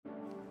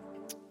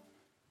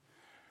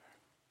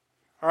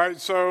All right,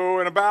 so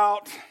in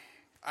about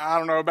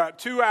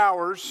 2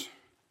 hours,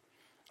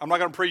 I'm not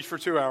going to preach for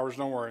 2 hours,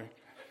 don't worry.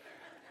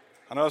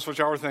 I know that's what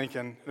y'all were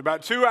thinking. In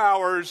about 2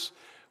 hours,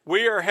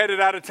 we are headed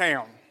out of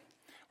town.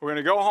 We're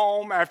going to go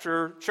home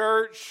after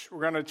church.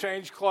 We're going to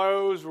change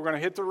clothes. We're going to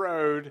hit the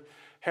road,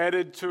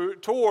 headed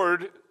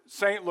toward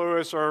St.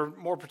 Louis, or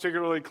more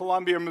particularly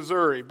Columbia,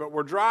 Missouri. But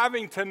we're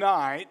driving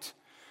tonight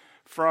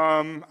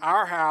from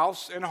our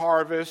house in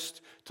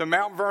Harvest to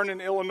Mount Vernon,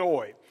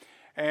 Illinois.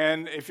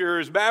 And if you're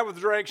as bad with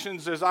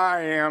directions as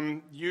I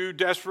am, you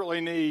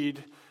desperately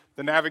need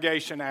the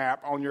navigation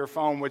app on your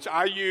phone, which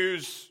I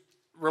use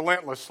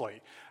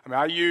relentlessly.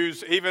 I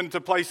use even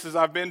to places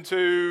I've been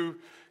to,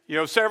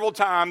 several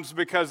times,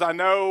 because I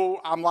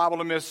know I'm liable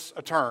to miss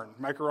a turn,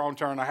 make a wrong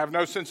turn. I have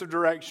no sense of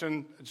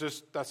direction.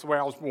 That's the way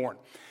I was born.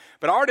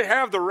 But I already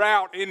have the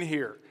route in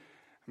here.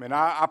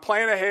 I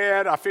plan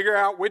ahead. I figure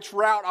out which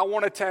route I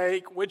want to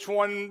take, which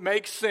one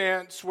makes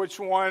sense, which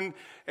one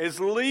is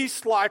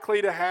least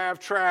likely to have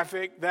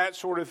traffic, that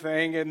sort of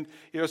thing. And,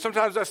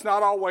 sometimes that's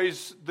not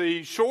always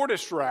the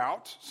shortest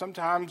route.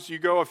 Sometimes you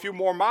go a few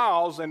more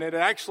miles, and it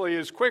actually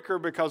is quicker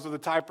because of the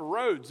type of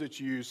roads that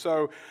you use.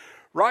 So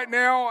right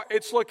now,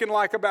 it's looking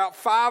like about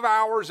 5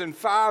 hours and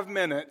 5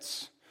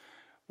 minutes,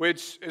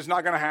 which is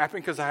not going to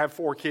happen because I have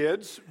 4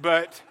 kids.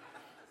 But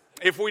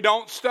if we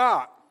don't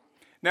stop.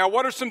 Now,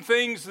 what are some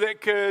things that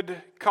could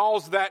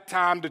cause that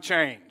time to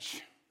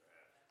change?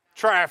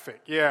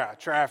 Traffic,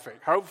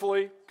 traffic.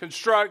 Hopefully,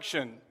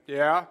 construction,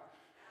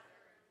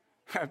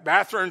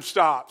 bathroom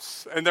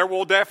stops, and there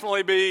will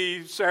definitely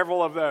be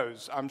several of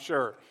those, I'm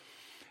sure.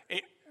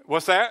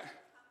 What's that?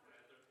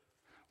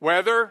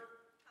 Weather?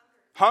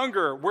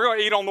 Hunger. We're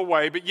going to eat on the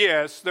way, but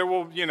yes, there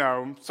will,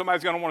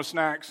 somebody's going to want a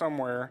snack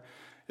somewhere.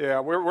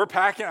 Yeah, we're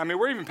packing.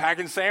 We're even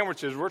packing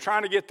sandwiches. We're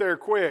trying to get there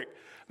quick.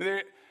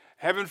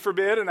 Heaven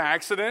forbid an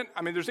accident.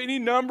 There's any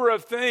number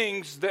of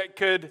things that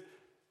could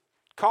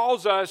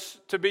cause us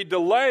to be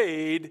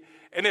delayed.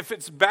 And if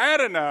it's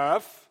bad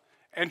enough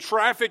and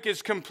traffic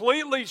is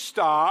completely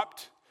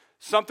stopped,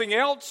 something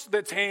else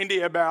that's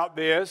handy about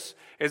this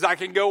is I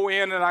can go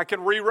in and I can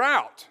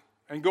reroute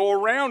and go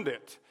around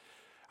it.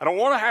 I don't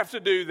want to have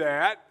to do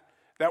that.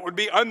 That would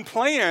be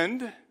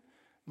unplanned,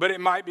 but it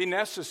might be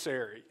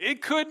necessary.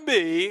 It could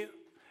be,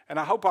 and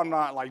I hope I'm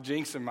not like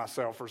jinxing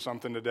myself or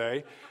something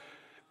today,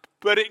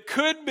 but it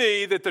could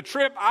be that the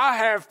trip I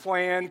have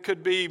planned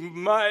could be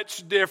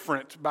much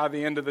different by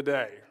the end of the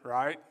day,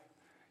 right?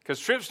 Because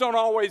trips don't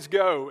always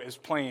go as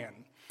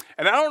planned.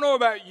 And I don't know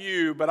about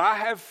you, but I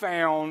have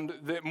found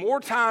that more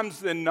times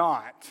than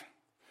not,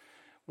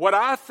 what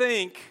I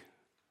think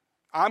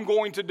I'm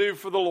going to do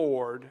for the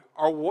Lord,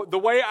 or the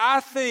way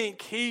I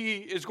think He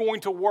is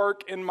going to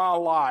work in my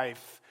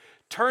life,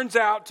 turns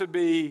out to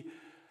be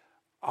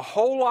a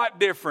whole lot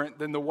different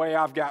than the way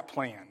I've got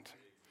planned.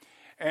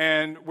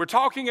 And we're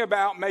talking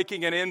about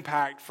making an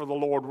impact for the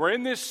Lord. We're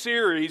in this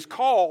series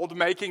called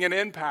Making an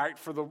Impact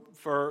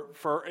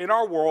for in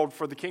our world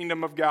for the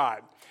kingdom of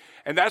God.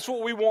 And that's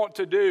what we want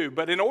to do.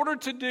 But in order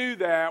to do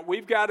that,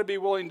 we've got to be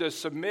willing to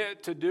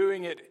submit to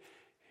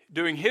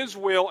doing His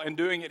will and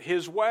doing it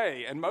His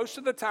way. And most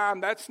of the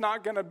time, that's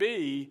not going to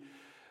be,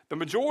 the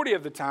majority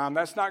of the time,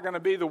 that's not going to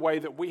be the way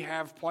that we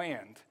have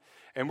planned.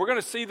 And we're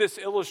going to see this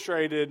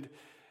illustrated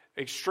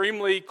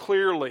extremely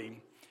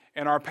clearly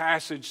in our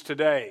passage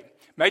today.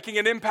 Making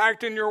an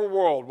impact in your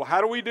world. Well,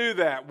 how do we do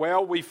that?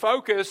 Well, we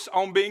focus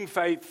on being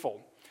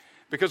faithful.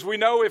 Because we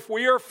know if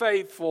we are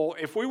faithful,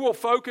 if we will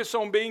focus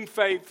on being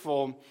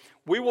faithful,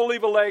 we will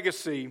leave a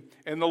legacy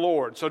in the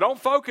Lord. So don't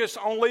focus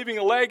on leaving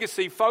a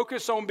legacy.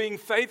 Focus on being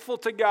faithful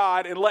to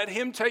God and let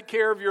Him take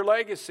care of your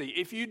legacy.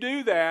 If you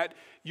do that,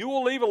 you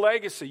will leave a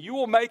legacy. You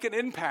will make an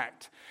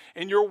impact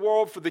in your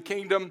world for the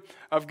kingdom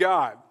of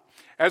God.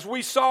 As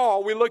we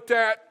looked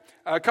at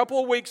a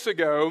couple of weeks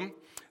ago,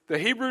 the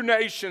Hebrew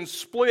nation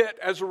split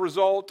as a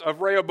result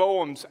of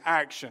Rehoboam's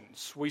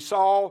actions. We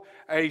saw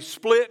a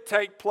split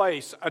take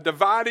place, a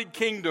divided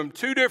kingdom,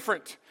 2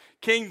 different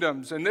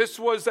kingdoms. And this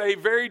was a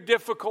very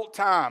difficult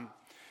time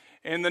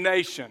in the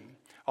nation.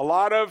 A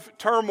lot of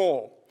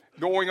turmoil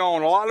going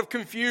on, a lot of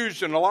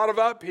confusion, a lot of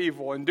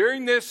upheaval. And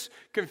during this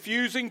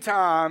confusing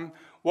time,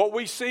 what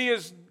we see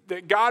is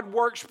that God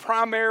works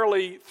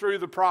primarily through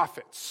the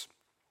prophets.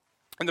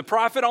 And the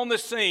prophet on the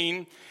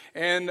scene,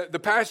 and the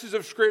passage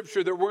of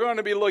Scripture that we're going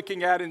to be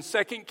looking at in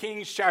 2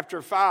 Kings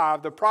chapter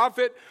 5, the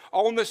prophet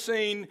on the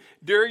scene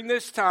during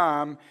this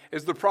time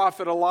is the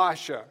prophet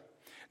Elisha.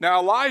 Now,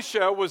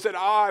 Elisha was at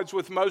odds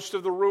with most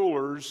of the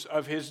rulers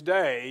of his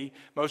day,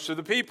 most of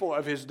the people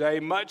of his day,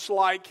 much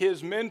like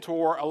his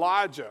mentor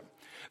Elijah.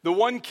 The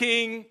one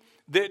king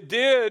that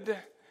did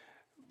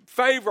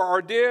favor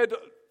or did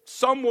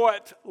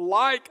somewhat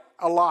like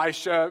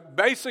Elisha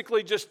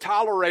basically just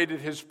tolerated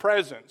his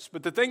presence.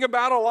 But the thing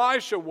about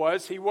Elisha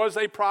was he was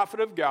a prophet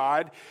of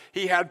God.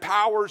 He had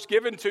powers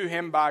given to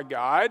him by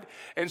God.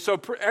 And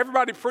so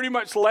everybody pretty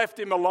much left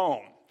him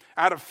alone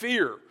out of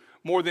fear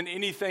more than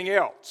anything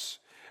else.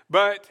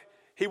 But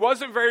he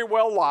wasn't very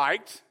well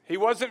liked. He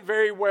wasn't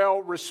very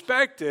well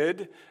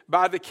respected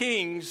by the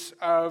kings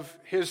of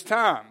his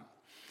time.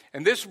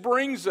 And this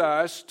brings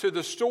us to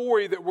the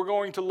story that we're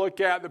going to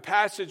look at, the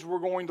passage we're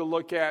going to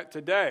look at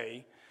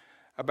today,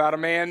 about a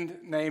man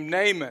named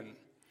Naaman.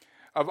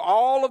 Of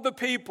all of the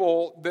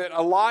people that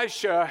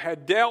Elisha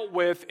had dealt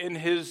with in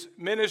his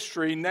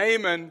ministry,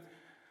 Naaman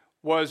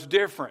was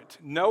different.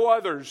 No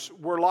others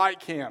were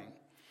like him.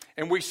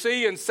 And we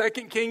see in 2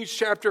 Kings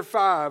chapter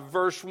 5,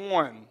 verse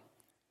 1,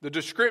 the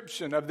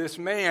description of this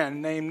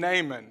man named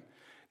Naaman.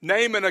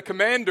 Naaman, a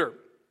commander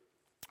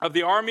of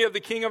the army of the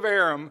king of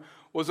Aram,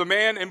 was a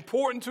man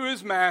important to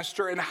his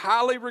master and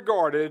highly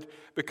regarded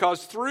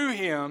because through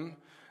him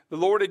the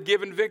Lord had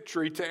given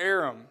victory to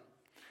Aram.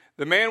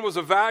 The man was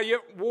a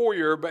valiant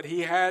warrior, but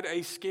he had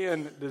a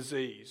skin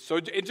disease. So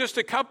in just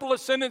a couple of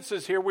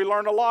sentences here, we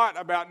learn a lot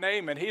about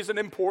Naaman. He's an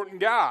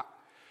important guy.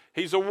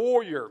 He's a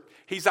warrior.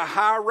 He's a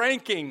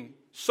high-ranking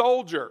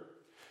soldier.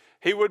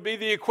 He would be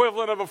the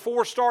equivalent of a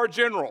 4-star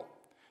general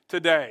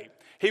today.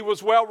 He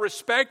was well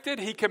respected.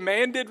 He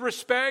commanded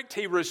respect.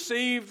 He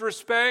received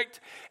respect.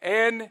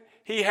 And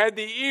he had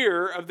the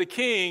ear of the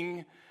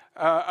king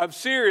of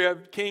Syria,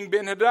 King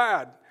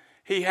Ben-Hadad.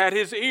 He had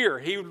his ear.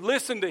 He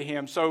listened to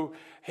him. So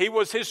he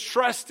was his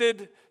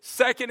trusted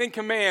second in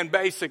command,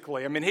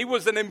 basically. I mean, he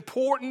was an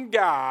important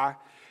guy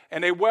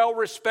and a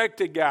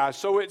well-respected guy.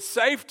 So it's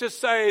safe to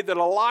say that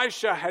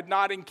Elisha had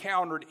not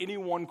encountered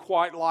anyone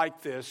quite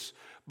like this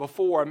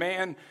before. A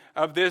man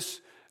of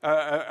this,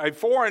 a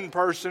foreign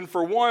person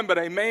for one, but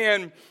a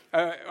man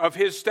of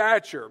his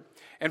stature.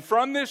 And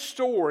from this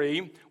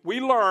story, we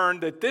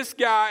learn that this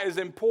guy is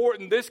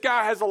important. This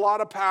guy has a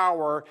lot of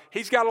power.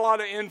 He's got a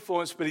lot of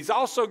influence, but he's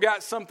also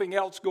got something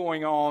else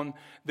going on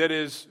that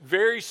is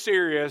very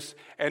serious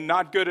and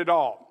not good at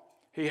all.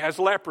 He has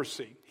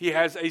leprosy. He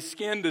has a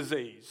skin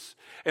disease.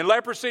 And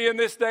leprosy in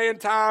this day and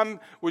time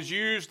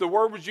the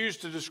word was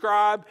used to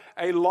describe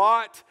a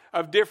lot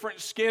of different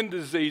skin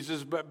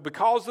diseases, but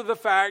because of the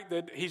fact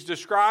that he's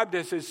described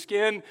as his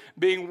skin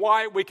being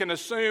white, we can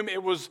assume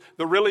it was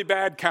the really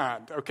bad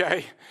kind,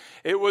 okay?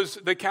 It was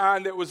the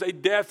kind that was a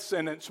death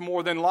sentence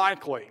more than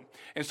likely.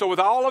 And so with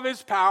all of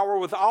his power,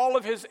 with all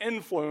of his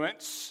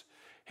influence,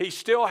 he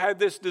still had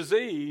this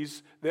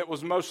disease that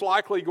was most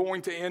likely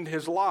going to end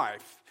his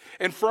life.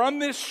 And from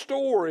this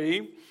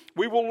story,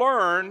 we will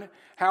learn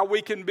how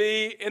we can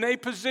be in a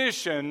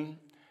position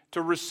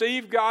to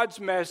receive God's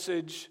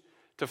message,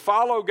 to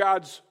follow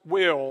God's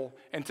will,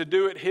 and to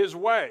do it His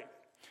way.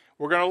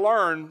 We're going to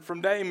learn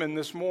from Naaman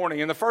this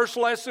morning. And the first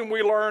lesson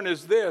we learn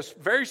is this,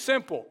 very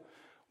simple.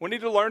 We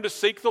need to learn to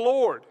seek the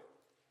Lord.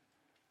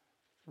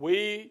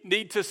 We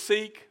need to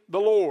seek the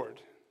Lord.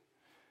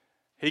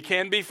 He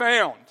can be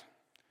found.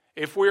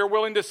 If we are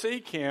willing to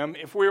seek Him,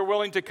 if we are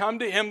willing to come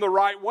to Him the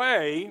right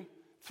way,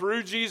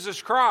 through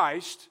Jesus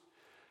Christ,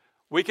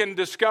 we can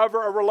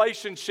discover a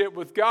relationship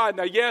with God.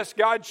 Now, yes,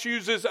 God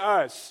chooses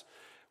us.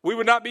 We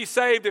would not be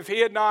saved if He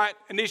had not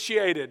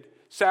initiated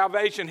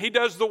salvation. He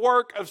does the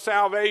work of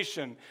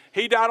salvation.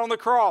 He died on the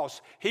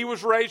cross. He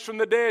was raised from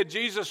the dead.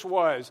 Jesus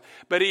was.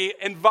 But He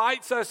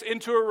invites us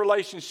into a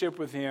relationship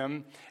with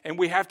Him, and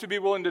we have to be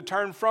willing to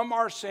turn from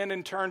our sin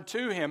and turn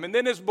to Him. And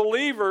then as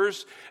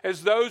believers,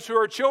 as those who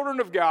are children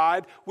of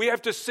God, we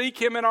have to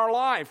seek Him in our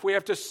life. We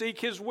have to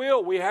seek His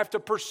will. We have to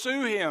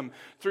pursue Him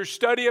through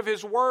study of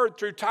His Word,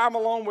 through time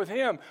alone with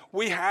Him.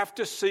 We have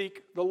to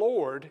seek the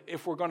Lord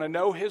if we're going to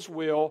know His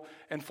will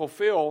and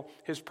fulfill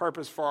His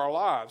purpose for our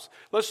lives.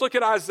 Let's look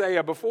at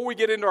Isaiah. Before we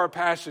get into our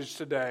passage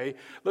today,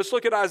 let's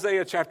look at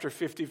Isaiah chapter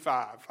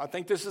 55. I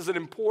think this is an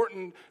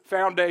important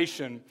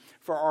foundation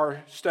for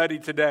our study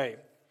today.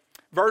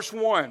 Verse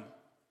 1,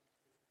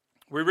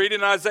 we read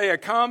in Isaiah,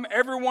 "Come,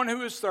 everyone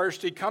who is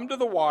thirsty, come to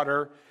the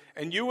water,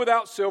 and you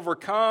without silver,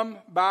 come,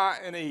 buy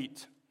and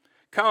eat.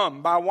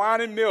 Come, buy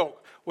wine and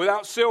milk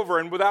without silver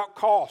and without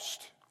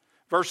cost."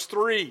 Verse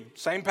 3,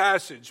 same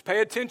passage, "Pay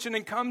attention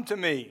and come to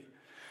me.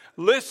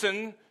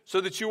 Listen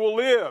so that you will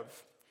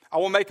live. I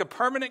will make a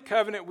permanent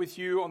covenant with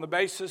you on the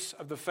basis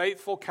of the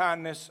faithful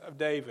kindness of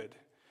David."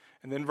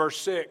 And then verse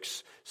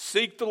 6,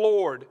 "Seek the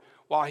Lord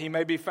while He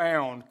may be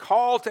found.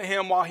 Call to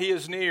Him while He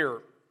is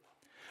near.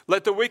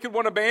 Let the wicked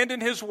one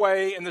abandon his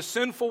way and the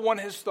sinful one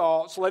his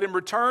thoughts. Let him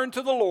return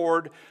to the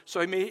Lord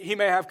so he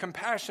may have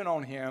compassion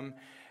on him,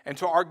 and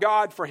to our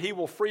God, for He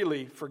will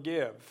freely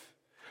forgive.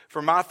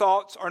 For my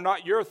thoughts are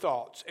not your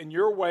thoughts, and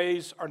your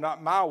ways are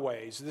not my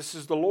ways." This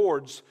is the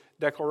Lord's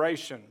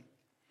declaration.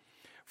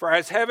 "For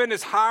as heaven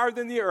is higher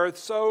than the earth,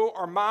 so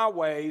are my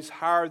ways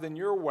higher than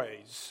your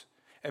ways,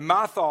 and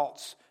my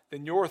thoughts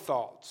than your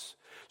thoughts."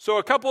 So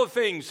a couple of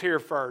things here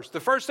first. The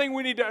first thing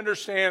we need to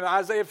understand,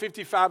 Isaiah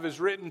 55 is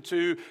written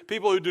to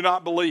people who do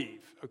not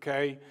believe,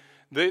 okay?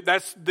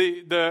 That's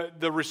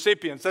the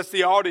recipients, that's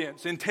the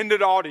audience,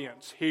 intended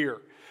audience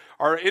here,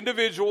 are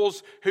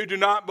individuals who do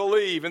not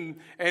believe.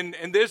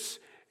 And this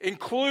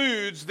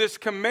includes this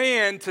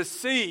command to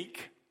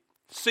seek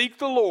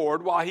the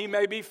Lord while He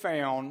may be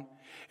found.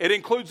 It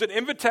includes an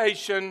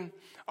invitation,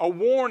 a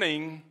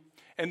warning,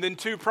 and then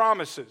two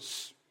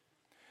promises.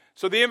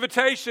 So the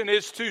invitation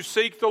is to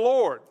seek the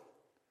Lord,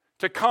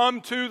 to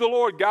come to the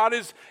Lord. God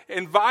is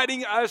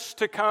inviting us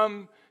to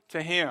come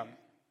to Him.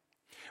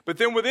 But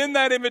then within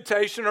that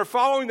invitation or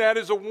following that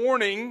is a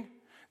warning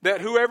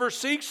that whoever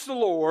seeks the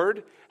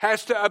Lord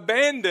has to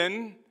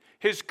abandon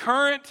his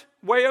current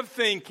way of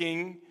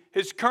thinking,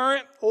 his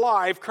current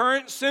life,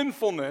 current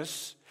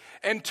sinfulness,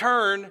 and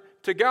turn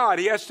to God.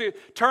 He has to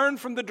turn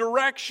from the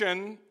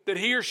direction that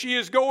he or she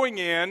is going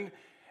in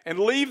and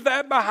leave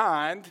that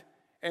behind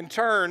and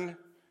turn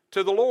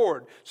to the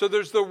Lord. So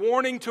there's the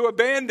warning to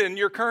abandon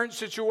your current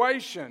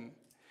situation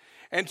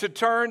and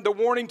the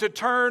warning to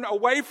turn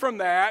away from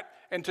that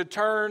and to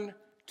turn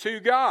to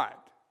God.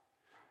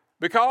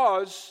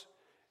 Because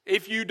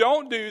if you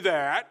don't do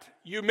that,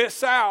 you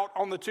miss out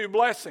on the two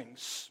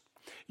blessings.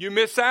 You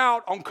miss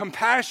out on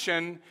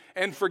compassion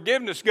and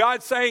forgiveness.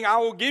 God's saying, I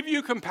will give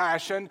you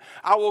compassion,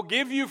 I will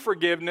give you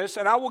forgiveness,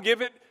 and I will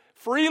give it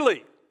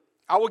freely.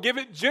 I will give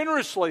it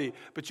generously.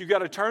 But you've got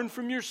to turn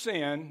from your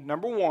sin,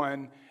 number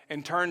one,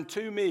 and turn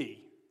to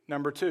me,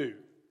 number two.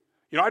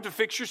 You don't have to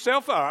fix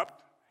yourself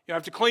up. You don't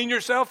have to clean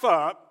yourself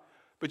up.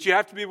 But you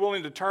have to be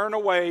willing to turn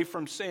away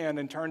from sin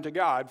and turn to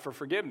God for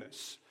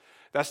forgiveness.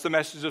 That's the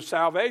message of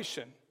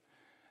salvation.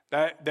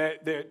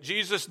 That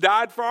Jesus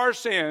died for our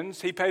sins.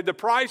 He paid the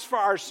price for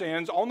our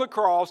sins on the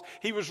cross.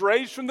 He was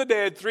raised from the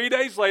dead 3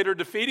 days later,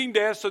 defeating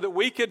death so that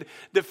we could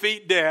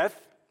defeat death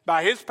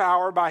by his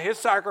power, by his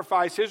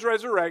sacrifice, his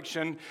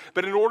resurrection.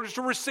 But in order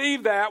to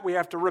receive that, we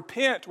have to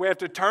repent. We have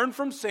to turn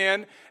from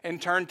sin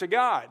and turn to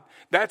God.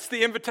 That's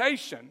the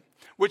invitation,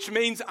 which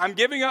means I'm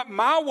giving up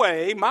my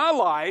way, my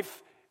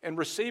life, and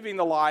receiving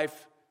the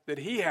life that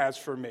he has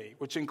for me,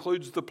 which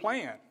includes the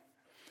plan.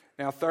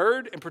 Now,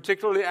 third, and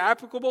particularly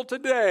applicable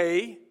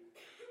today,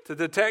 to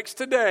the text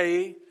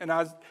today in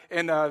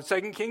 2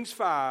 Kings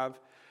 5,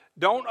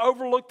 don't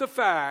overlook the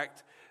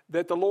fact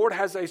that the Lord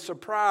has a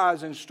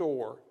surprise in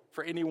store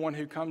for anyone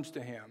who comes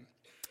to him.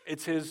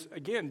 It's his,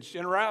 again,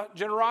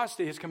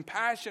 generosity, his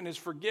compassion, his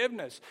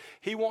forgiveness.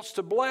 He wants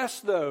to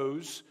bless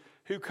those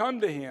who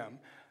come to him.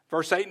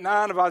 Verse 8 and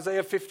 9 of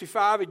Isaiah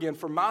 55 again,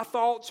 for my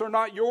thoughts are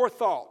not your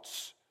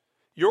thoughts.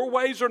 Your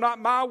ways are not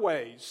my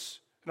ways.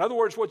 In other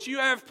words, what you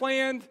have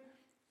planned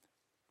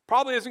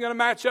probably isn't going to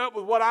match up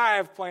with what I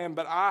have planned,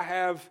 but I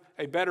have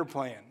a better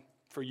plan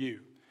for you.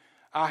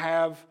 I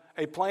have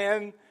a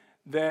plan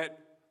that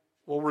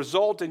will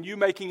result in you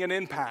making an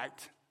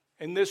impact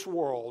in this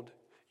world.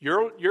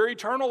 Your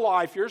eternal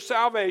life, your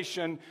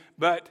salvation,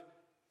 but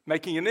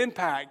making an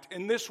impact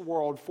in this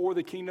world for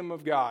the kingdom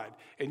of God.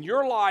 And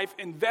your life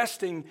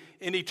investing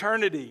in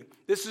eternity.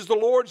 This is the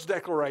Lord's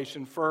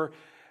declaration. For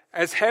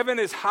as heaven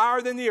is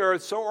higher than the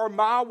earth, so are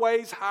my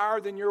ways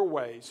higher than your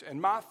ways,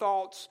 and my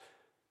thoughts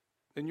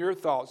than your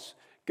thoughts.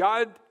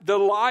 God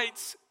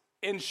delights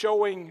in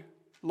showing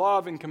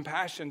love and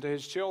compassion to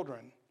his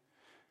children.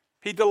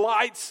 He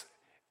delights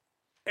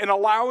in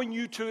allowing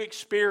you to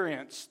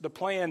experience the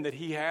plan that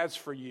he has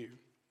for you.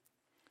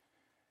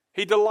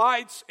 He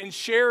delights in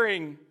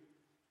sharing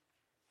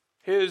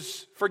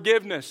his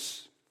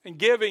forgiveness and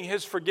giving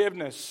his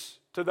forgiveness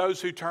to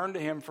those who turn to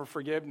him for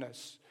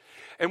forgiveness.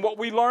 And what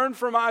we learn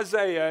from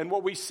Isaiah and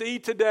what we see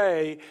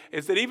today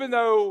is that even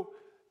though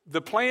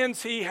the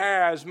plans he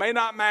has may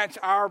not match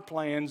our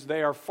plans,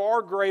 they are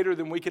far greater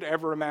than we could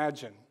ever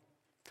imagine.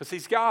 Because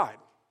he's God.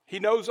 He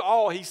knows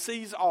all. He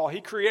sees all.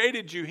 He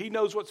created you. He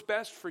knows what's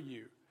best for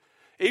you.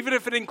 Even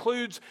if it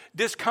includes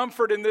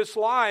discomfort in this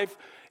life,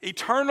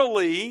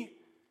 eternally,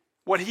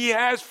 what he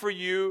has for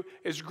you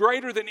is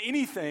greater than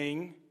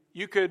anything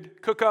you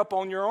could cook up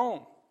on your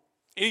own.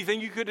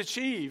 Anything you could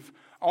achieve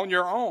on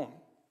your own.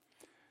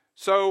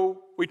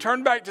 So we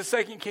turn back to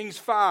 2 Kings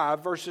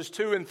 5, verses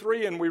 2 and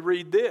 3, and we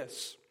read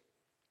this.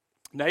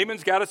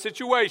 Naaman's got a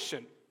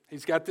situation.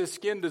 He's got this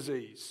skin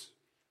disease.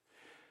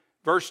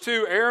 Verse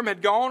 2, Aram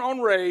had gone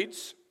on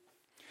raids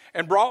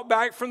and brought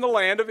back from the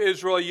land of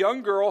Israel a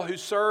young girl who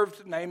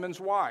served Naaman's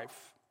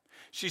wife.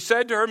 She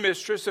said to her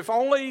mistress, if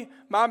only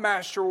my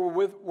master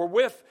were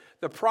with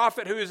the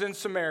prophet who is in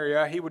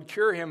Samaria, he would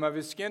cure him of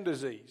his skin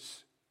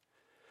disease.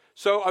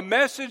 So a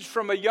message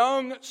from a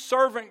young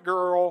servant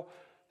girl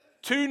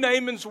to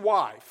Naaman's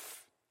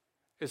wife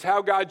is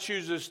how God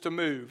chooses to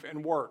move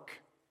and work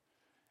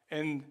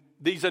in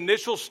these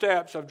initial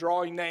steps of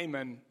drawing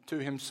Naaman to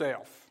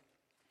himself.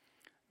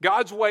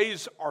 God's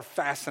ways are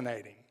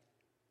fascinating.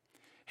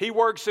 He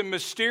works in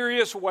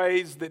mysterious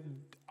ways that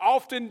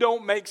often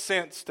don't make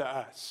sense to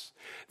us,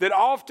 that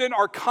often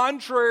are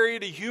contrary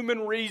to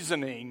human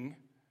reasoning,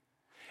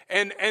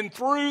 and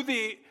through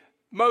the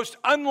most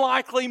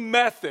unlikely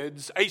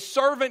methods, a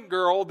servant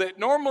girl that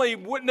normally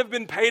wouldn't have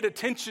been paid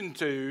attention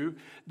to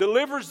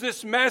delivers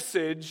this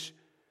message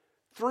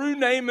through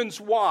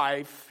Naaman's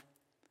wife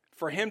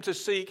for him to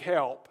seek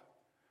help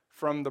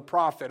from the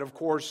prophet, of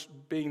course,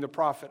 being the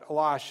prophet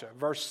Elisha.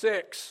 Verse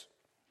 6,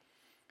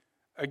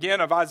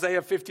 again of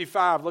Isaiah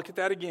 55, look at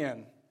that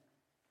again.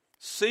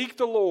 Seek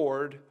the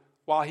Lord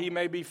while he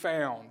may be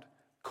found.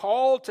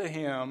 Call to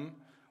him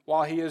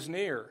while he is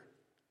near.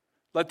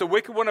 Let the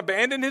wicked one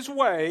abandon his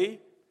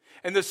way,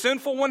 and the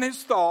sinful one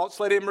his thoughts.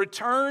 Let him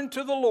return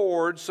to the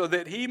Lord so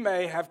that he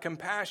may have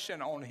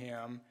compassion on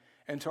him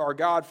and to our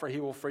God, for he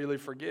will freely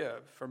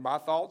forgive. For my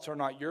thoughts are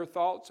not your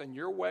thoughts, and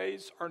your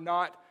ways are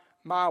not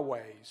my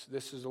ways.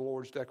 This is the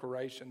Lord's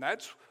declaration.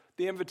 That's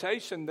the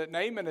invitation that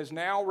Naaman is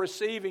now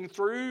receiving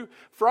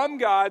from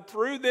God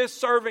through this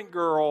servant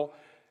girl.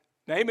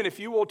 Naaman, if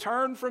you will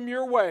turn from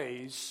your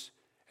ways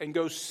and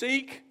go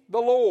seek the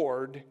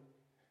Lord,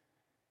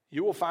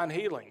 you will find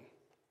healing.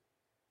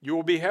 You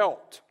will be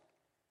helped.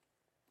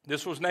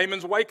 This was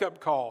Naaman's wake-up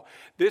call.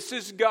 This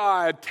is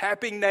God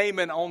tapping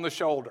Naaman on the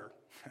shoulder.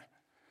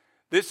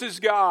 This is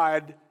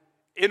God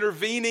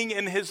intervening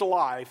in his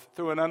life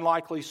through an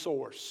unlikely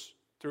source,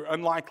 through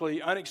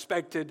unlikely,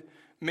 unexpected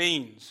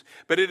means.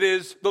 But it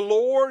is the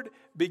Lord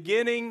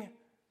beginning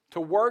to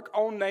work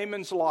on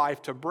Naaman's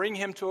life to bring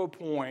him to a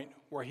point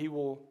where he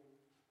will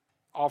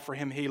offer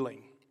him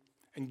healing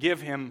and give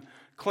him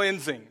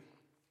cleansing.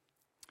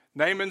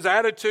 Naaman's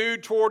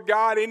attitude toward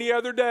God any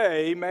other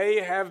day may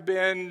have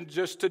been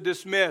just to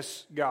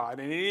dismiss God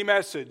and any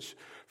message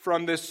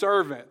from this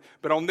servant.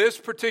 But on this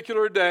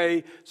particular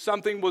day,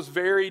 something was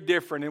very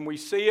different, and we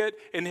see it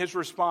in his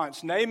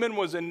response. Naaman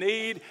was in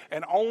need,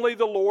 and only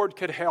the Lord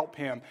could help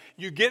him.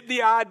 You get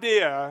the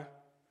idea,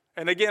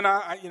 and again,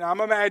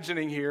 I'm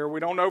imagining here, we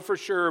don't know for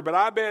sure, but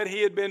I bet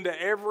he had been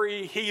to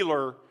every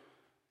healer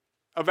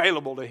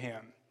available to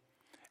him,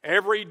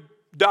 every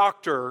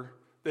doctor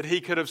that he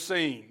could have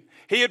seen.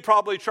 He had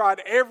probably tried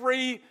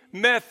every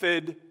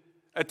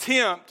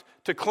attempt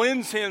to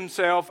cleanse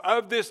himself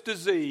of this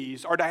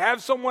disease or to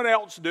have someone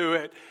else do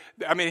it.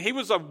 I mean, he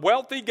was a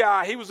wealthy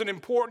guy. He was an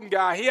important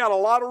guy. He had a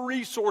lot of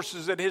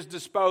resources at his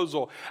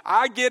disposal.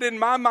 I get in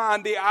my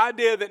mind the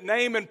idea that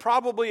Naaman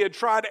probably had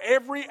tried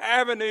every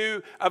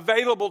avenue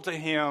available to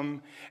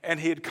him, and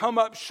he had come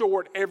up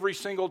short every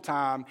single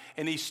time,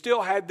 and he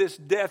still had this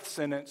death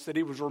sentence that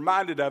he was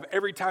reminded of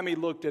every time he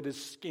looked at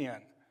his skin.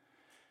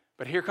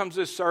 But here comes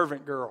this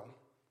servant girl,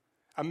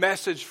 a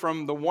message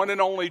from the one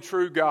and only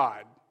true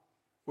God,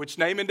 which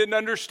Naaman didn't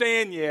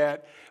understand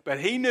yet, but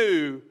he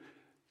knew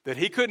that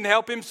he couldn't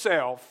help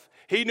himself.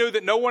 He knew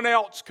that no one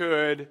else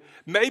could.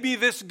 Maybe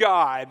this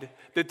God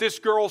that this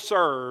girl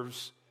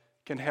serves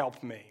can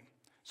help me.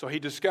 So he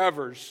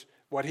discovers,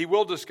 what he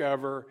will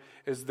discover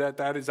is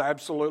that is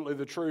absolutely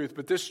the truth.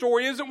 But this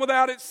story isn't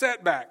without its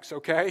setbacks,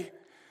 okay?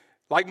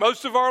 Like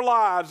most of our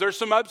lives, there's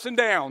some ups and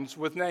downs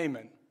with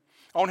Naaman.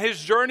 On his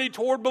journey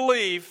toward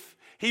belief,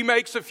 he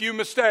makes a few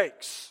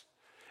mistakes.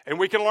 And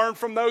we can learn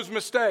from those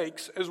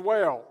mistakes as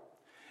well.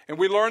 And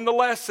we learn the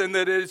lesson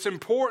that it's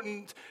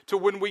important to,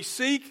 when we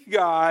seek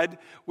God,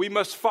 we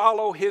must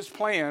follow his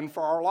plan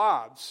for our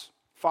lives.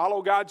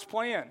 Follow God's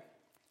plan.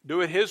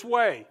 Do it his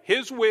way,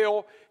 his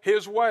will,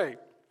 his way.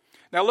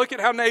 Now look at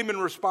how Naaman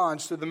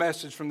responds to the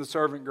message from the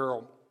servant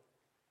girl.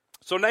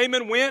 So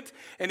Naaman went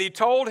and he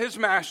told his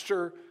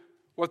master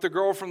what the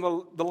girl from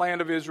the land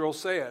of Israel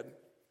said.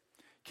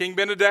 King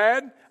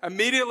Ben-Hadad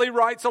immediately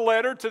writes a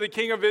letter to the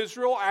king of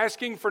Israel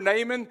asking for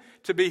Naaman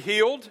to be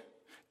healed,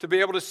 to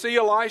be able to see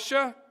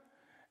Elisha.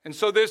 And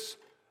so this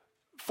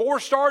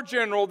 4-star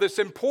general, this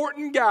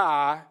important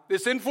guy,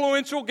 this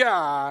influential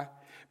guy,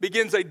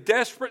 begins a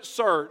desperate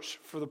search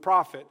for the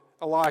prophet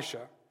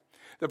Elisha.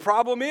 The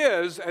problem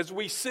is, as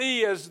we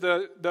see as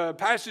the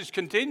passage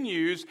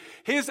continues,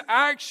 his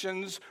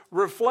actions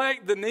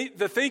reflect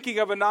the thinking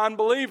of a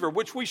non-believer,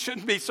 which we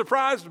shouldn't be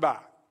surprised by.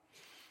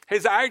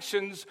 His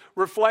actions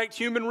reflect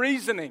human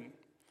reasoning,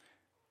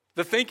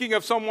 the thinking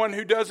of someone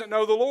who doesn't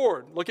know the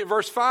Lord. Look at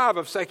verse 5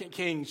 of 2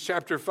 Kings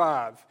chapter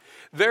 5.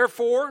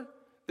 Therefore,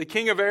 the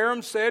king of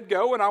Aram said,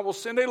 "Go, and I will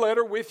send a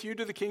letter with you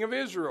to the king of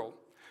Israel."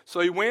 So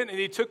he went, and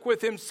he took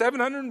with him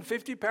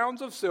 750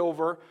 pounds of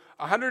silver,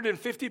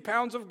 150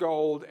 pounds of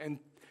gold, and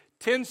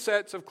 10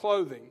 sets of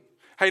clothing.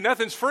 Hey,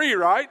 nothing's free,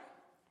 right?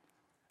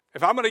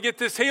 If I'm going to get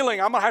this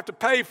healing, I'm going to have to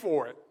pay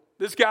for it.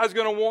 This guy's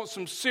going to want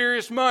some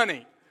serious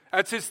money.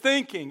 That's his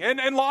thinking,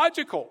 and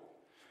logical.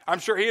 I'm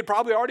sure he had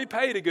probably already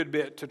paid a good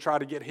bit to try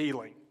to get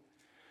healing.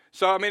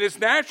 So, I mean, it's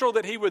natural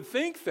that he would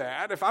think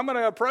that. If I'm going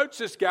to approach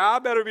this guy, I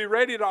better be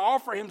ready to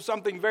offer him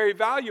something very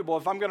valuable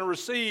if I'm going to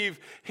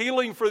receive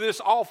healing for this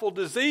awful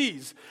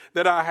disease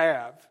that I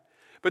have.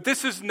 But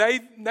this is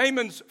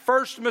Naaman's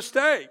first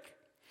mistake.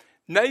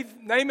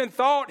 Naaman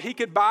thought he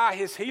could buy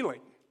his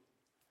healing.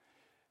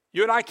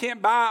 You and I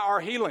can't buy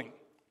our healing.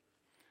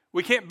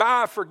 We can't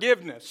buy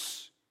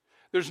forgiveness.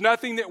 There's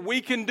nothing that we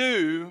can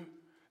do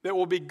that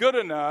will be good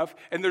enough,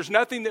 and there's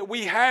nothing that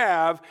we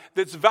have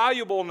that's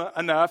valuable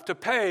enough to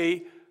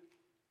pay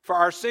for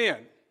our sin.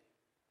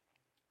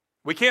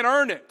 We can't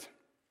earn it.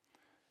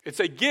 It's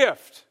a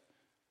gift.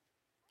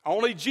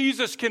 Only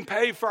Jesus can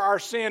pay for our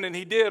sin, and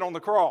he did on the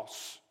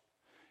cross.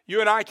 You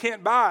and I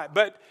can't buy it,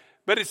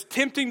 but it's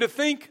tempting to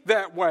think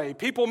that way.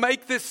 People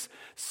make this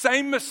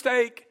same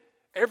mistake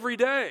every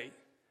day.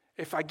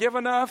 If I give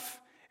enough,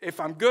 if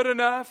I'm good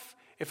enough,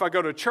 if I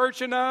go to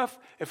church enough,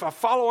 if I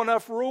follow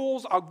enough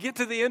rules, I'll get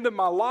to the end of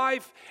my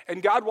life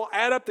and God will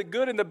add up the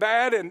good and the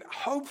bad, and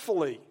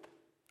hopefully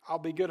I'll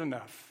be good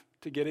enough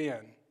to get in.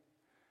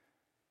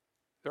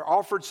 They're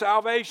offered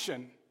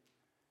salvation,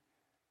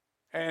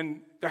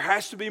 And there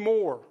has to be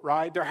more,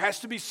 right? There has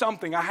to be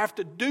something. I have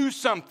to do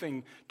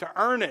something to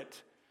earn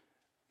it.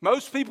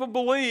 Most people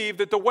believe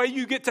that the way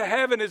you get to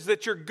heaven is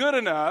that you're good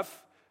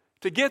enough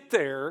to get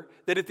there,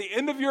 that at the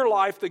end of your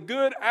life, the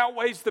good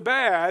outweighs the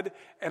bad,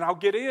 and I'll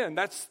get in.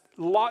 That's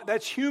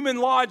human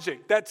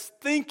logic. That's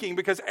thinking,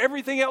 because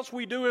everything else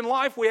we do in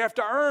life, we have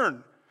to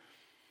earn.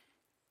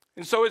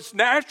 And so it's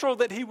natural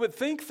that he would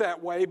think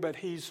that way, but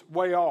he's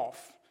way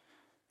off.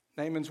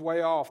 Naaman's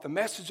way off. The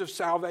message of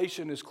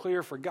salvation is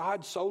clear. For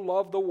God so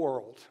loved the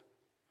world,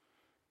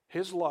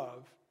 his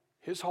love,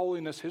 his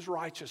holiness, his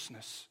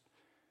righteousness.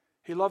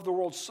 He loved the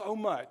world so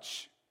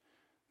much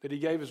that he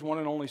gave his one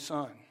and only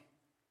Son,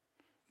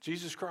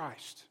 Jesus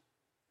Christ.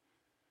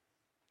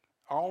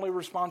 Our only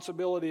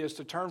responsibility is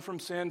to turn from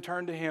sin,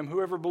 turn to him.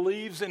 Whoever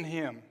believes in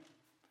him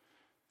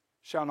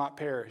shall not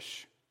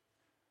perish,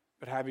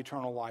 but have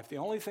eternal life. The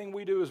only thing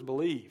we do is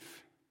believe.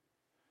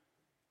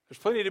 There's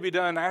plenty to be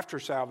done after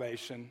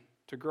salvation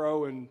to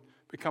grow and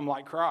become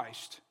like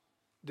Christ.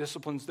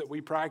 Disciplines that we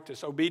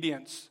practice,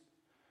 obedience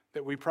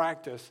that we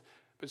practice.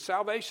 But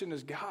salvation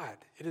is God.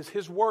 It is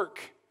his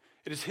work.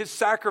 It is his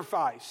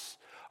sacrifice.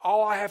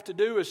 All I have to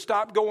do is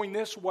stop going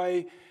this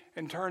way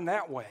and turn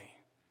that way.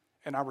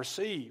 And I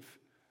receive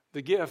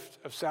the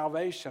gift of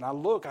salvation.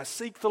 I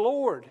seek the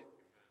Lord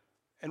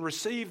and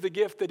receive the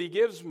gift that he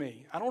gives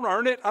me. I don't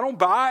earn it. I don't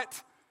buy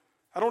it.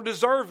 I don't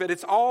deserve it.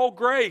 It's all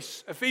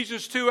grace.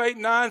 Ephesians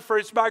 2:8-9, for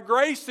it's by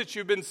grace that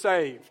you've been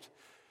saved.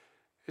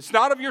 It's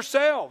not of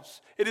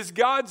yourselves. It is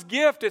God's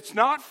gift. It's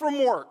not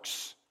from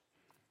works,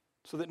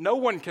 so that no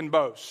one can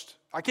boast.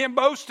 I can't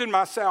boast in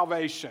my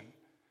salvation.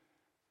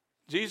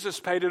 Jesus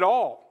paid it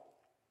all.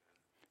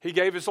 He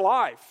gave his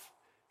life.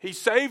 He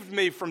saved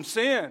me from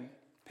sin.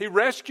 He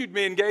rescued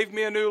me and gave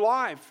me a new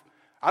life.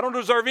 I don't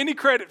deserve any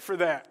credit for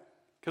that,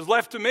 because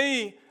left to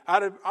me, I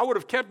would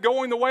have kept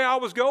going the way I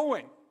was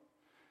going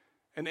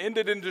and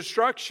ended in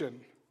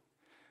destruction.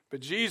 But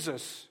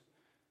Jesus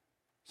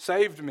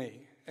saved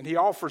me, and he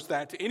offers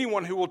that to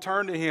anyone who will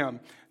turn to him.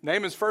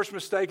 Naaman's first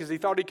mistake is he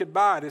thought he could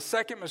buy it. His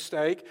second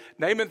mistake,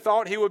 Naaman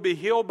thought he would be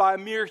healed by a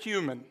mere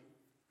human.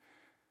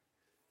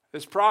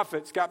 This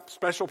prophet's got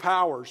special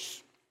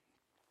powers.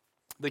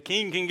 The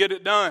king can get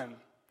it done.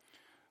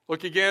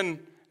 Look again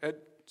at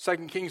 2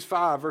 Kings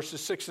 5, verses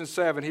 6 and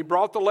 7. He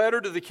brought the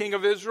letter to the king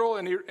of Israel,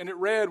 and it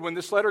read, when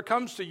this letter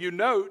comes to you,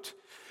 note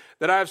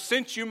that I have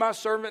sent you my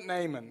servant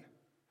Naaman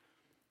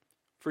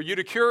for you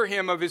to cure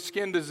him of his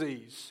skin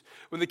disease.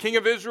 When the king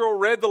of Israel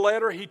read the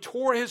letter, he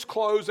tore his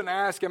clothes and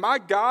asked, am I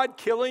God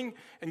killing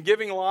and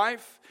giving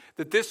life,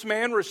 that this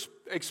man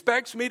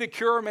expects me to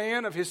cure a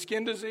man of his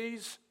skin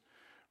disease?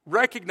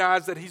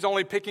 Recognize that he's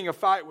only picking a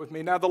fight with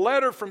me. Now, the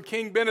letter from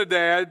King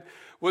Ben-Hadad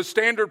was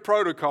standard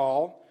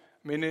protocol.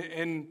 I mean,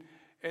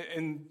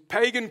 in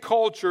pagan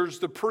cultures,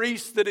 the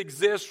priests that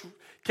exist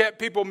kept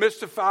people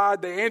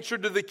mystified. They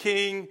answered to the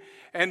king,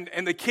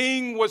 and the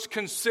king was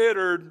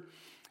considered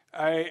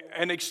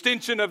an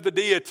extension of the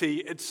deity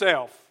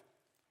itself.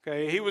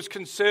 Okay, he was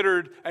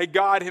considered a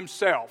god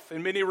himself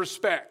in many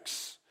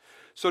respects.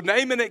 So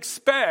Naaman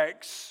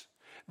expects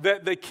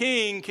that the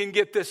king can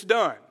get this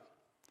done.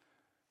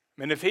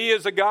 And if he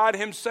is a god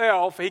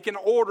himself, he can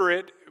order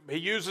it. He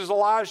uses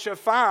Elisha,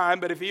 fine,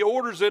 but if he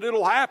orders it,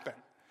 it'll happen.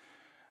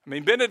 I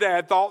mean,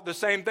 Ben-Hadad thought the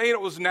same thing. It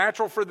was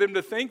natural for them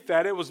to think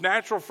that. It was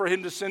natural for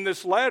him to send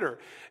this letter.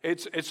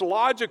 It's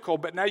logical,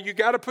 but now you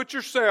got to put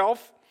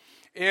yourself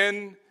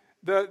in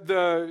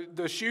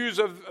the shoes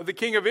of the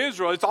king of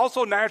Israel. It's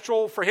also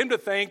natural for him to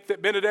think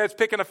that Ben-Hadad's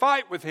picking a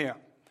fight with him,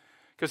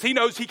 because he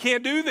knows he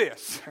can't do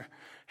this.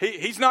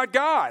 He's not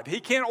God. He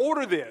can't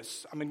order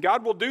this. I mean,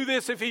 God will do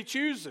this if he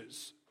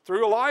chooses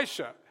through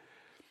Elisha.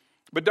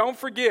 But don't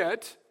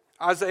forget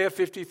Isaiah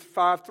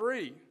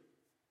 55:3.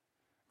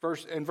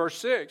 Verse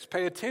 6,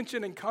 pay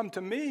attention and come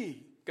to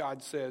me,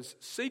 God says.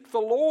 Seek the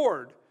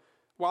Lord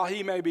while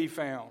he may be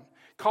found.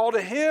 Call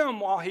to him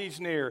while he's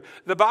near.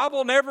 The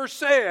Bible never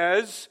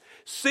says,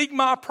 seek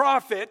my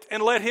prophet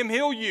and let him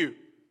heal you.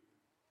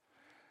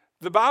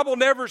 The Bible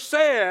never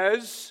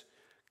says,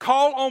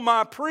 call on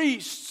my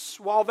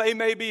priests while they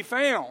may be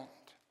found.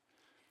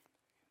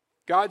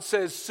 God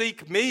says,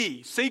 seek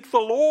me. Seek the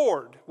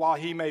Lord while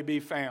he may be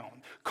found.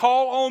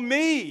 Call on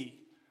me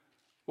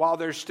while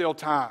there's still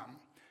time.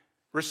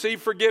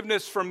 Receive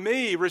forgiveness from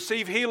me.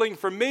 Receive healing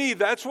from me.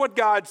 That's what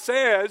God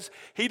says.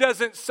 He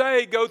doesn't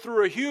say go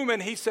through a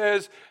human. He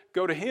says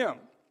go to him.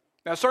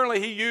 Now certainly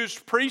he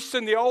used priests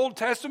in the Old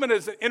Testament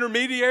as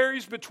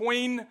intermediaries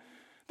between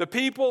the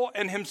people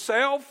and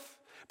himself.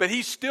 But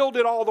he still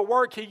did all the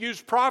work. He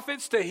used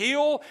prophets to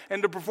heal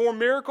and to perform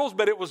miracles.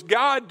 But it was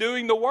God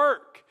doing the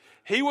work.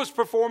 He was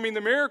performing the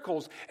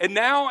miracles. And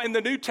now in the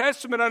New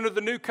Testament, under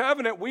the New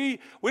Covenant, we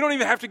don't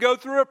even have to go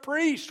through a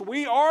priest.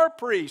 We are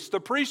priests.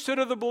 The priesthood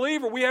of the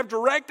believer. We have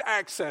direct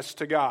access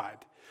to God.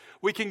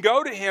 We can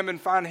go to him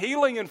and find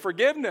healing and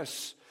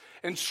forgiveness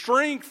and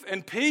strength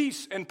and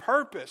peace and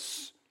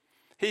purpose.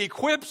 He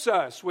equips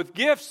us with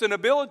gifts and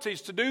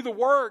abilities to do the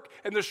work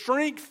and the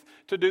strength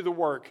to do the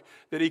work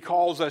that He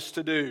calls us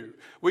to do.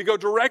 We go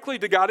directly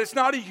to God. It's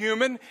not a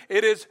human,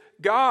 it is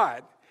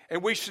God.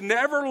 And we should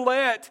never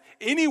let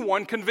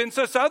anyone convince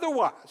us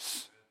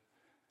otherwise.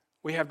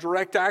 We have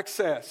direct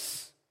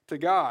access to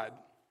God.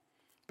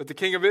 But the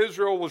king of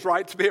Israel was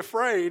right to be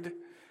afraid.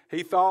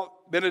 He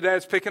thought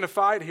Ben-Hadad's picking a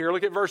fight here.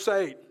 Look at verse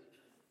 8.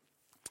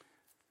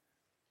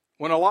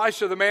 When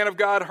Elisha, the man of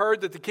God,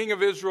 heard that the king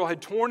of Israel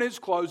had torn his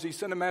clothes, he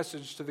sent a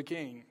message to the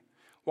king.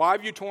 Why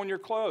have you torn your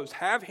clothes?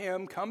 Have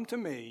him come to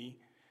me,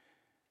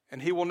 and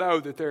he will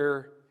know that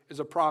there is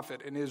a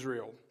prophet in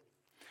Israel.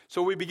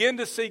 So we begin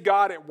to see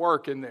God at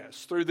work in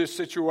this, through this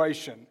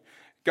situation.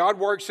 God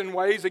works in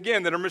ways,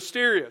 again, that are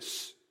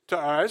mysterious to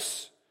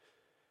us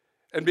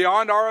and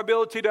beyond our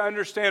ability to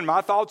understand. My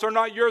thoughts are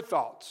not your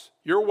thoughts.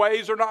 Your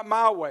ways are not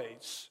my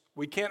ways.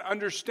 We can't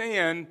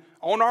understand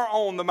on our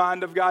own the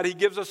mind of God. He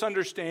gives us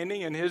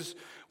understanding in His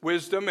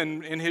wisdom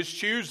and in His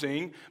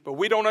choosing, but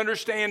we don't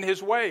understand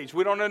His ways.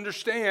 We don't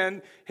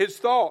understand His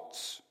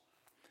thoughts.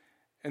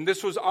 And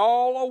this was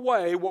all a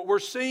way, what we're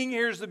seeing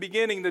here is the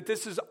beginning, that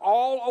this is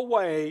all a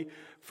way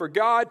for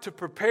God to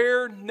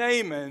prepare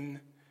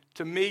Naaman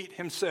to meet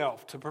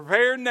himself, to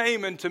prepare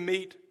Naaman to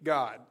meet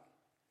God.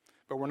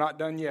 But we're not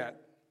done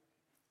yet.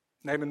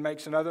 Naaman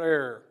makes another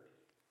error.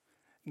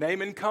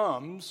 Naaman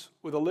comes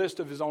with a list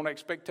of his own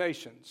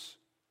expectations.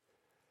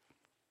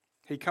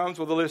 He comes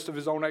with a list of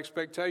his own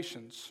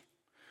expectations.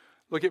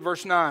 Look at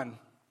verse 9.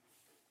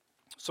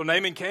 So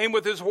Naaman came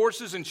with his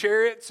horses and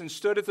chariots and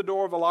stood at the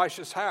door of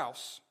Elisha's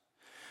house.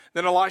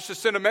 Then Elisha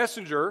sent a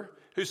messenger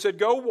who said,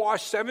 Go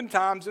wash 7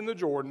 times in the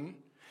Jordan,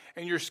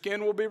 and your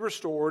skin will be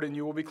restored and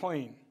you will be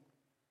clean.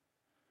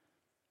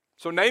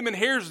 So Naaman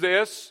hears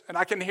this, and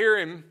I can hear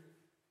him.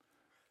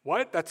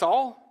 What? That's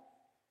all?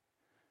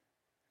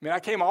 I mean, I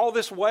came all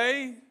this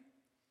way.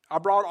 I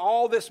brought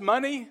all this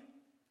money.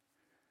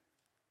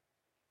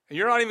 And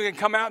you're not even going to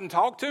come out and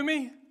talk to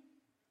me?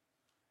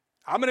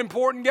 I'm an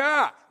important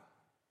guy.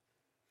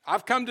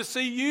 I've come to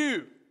see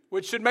you,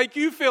 which should make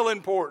you feel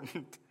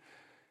important.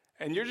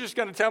 And you're just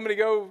going to tell me to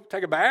go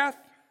take a bath?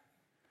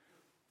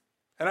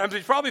 And I'm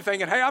probably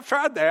thinking, hey, I've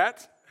tried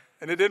that,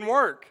 and it didn't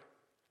work.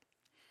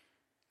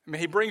 I mean,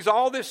 he brings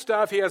all this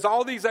stuff. He has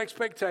all these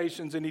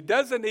expectations, and he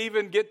doesn't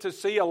even get to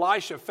see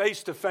Elisha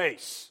face to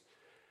face.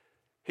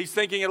 He's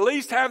thinking, at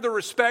least have the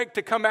respect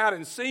to come out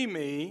and see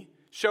me.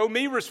 Show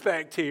me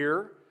respect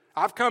here.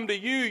 I've come to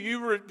you.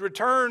 You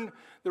return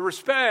the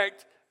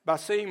respect by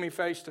seeing me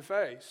face to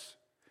face.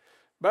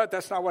 But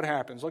that's not what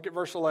happens. Look at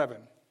verse 11.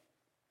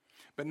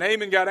 But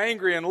Naaman got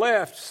angry and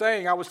left,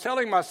 saying, I was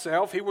telling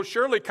myself, he will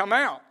surely come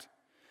out.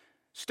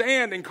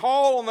 Stand and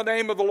call on the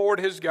name of the Lord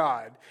his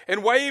God,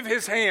 and wave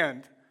his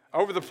hand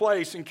over the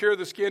place and cure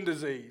the skin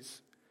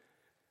disease.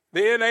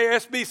 The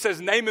NASB says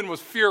Naaman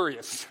was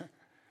furious.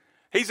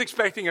 He's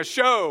expecting a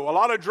show, a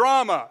lot of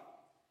drama,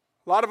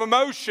 a lot of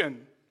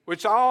emotion,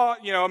 which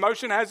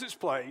emotion has its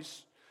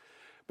place.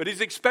 But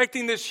he's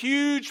expecting this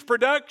huge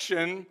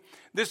production,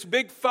 this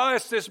big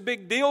fuss, this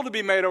big deal to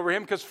be made over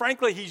him, because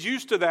frankly, he's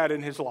used to that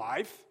in his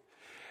life.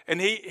 And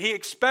he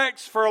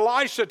expects for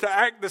Elisha to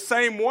act the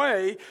same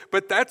way,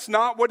 but that's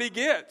not what he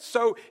gets.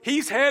 So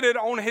he's headed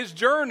on his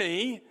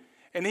journey,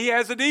 and he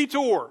has a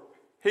detour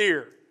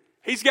here.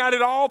 He's got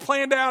it all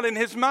planned out in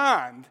his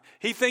mind.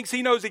 He thinks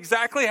he knows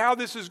exactly how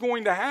this is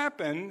going to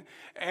happen,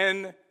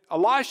 and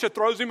Elisha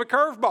throws him a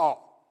curveball.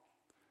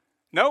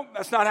 Nope,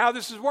 that's not how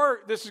this is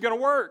going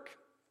to work.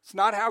 It's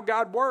not how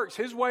God works.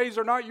 His ways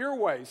are not your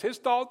ways. His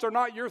thoughts are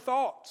not your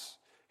thoughts.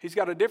 He's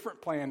got a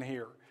different plan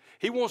here.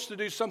 He wants to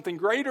do something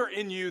greater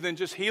in you than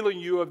just healing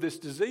you of this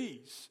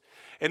disease.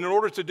 And in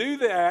order to do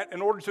that,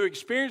 in order to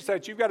experience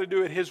that, you've got to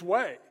do it His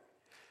way.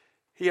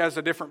 He has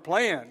a different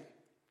plan.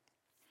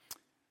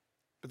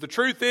 But the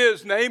truth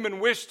is, Naaman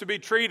wished to be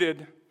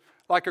treated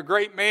like a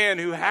great man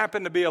who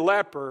happened to be a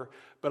leper,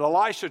 but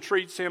Elisha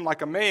treats him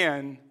like a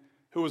man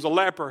who was a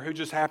leper who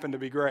just happened to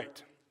be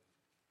great.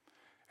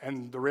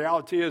 And the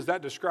reality is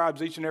that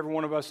describes each and every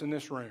one of us in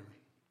this room.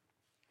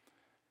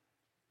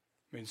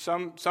 I mean,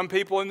 some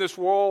people in this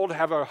world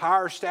have a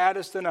higher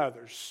status than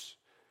others.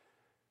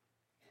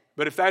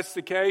 But if that's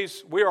the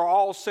case, we are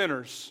all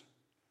sinners,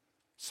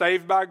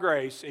 saved by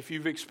grace, if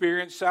you've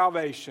experienced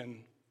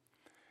salvation.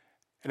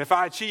 And if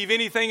I achieve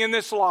anything in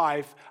this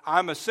life,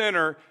 I'm a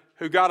sinner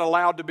who got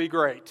allowed to be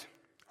great,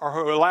 or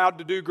who allowed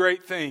to do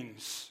great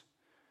things.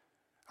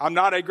 I'm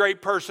not a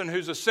great person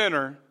who's a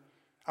sinner.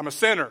 I'm a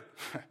sinner,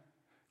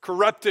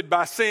 corrupted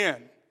by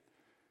sin,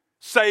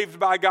 saved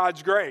by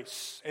God's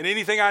grace. And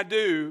anything I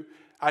do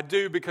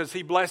because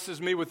He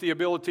blesses me with the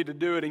ability to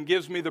do it and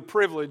gives me the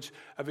privilege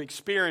of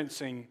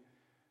experiencing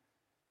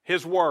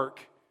His work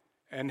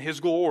and His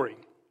glory.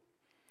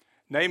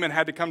 Naaman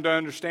had to come to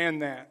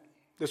understand that.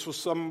 This was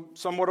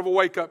somewhat of a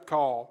wake-up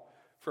call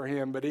for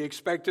him, but he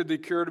expected the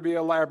cure to be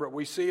elaborate.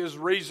 We see his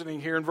reasoning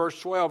here in verse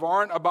 12.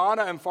 Aren't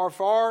Abana and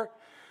Pharpar,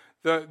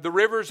 the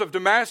rivers of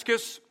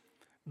Damascus,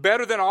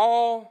 better than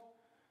all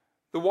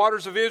the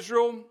waters of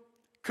Israel?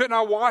 Couldn't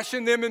I wash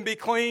in them and be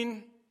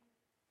clean?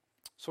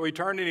 So he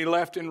turned and he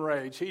left in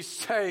rage. He's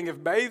saying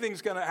if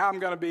bathing's how I'm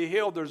going to be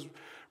healed, there's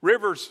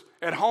rivers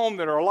at home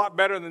that are a lot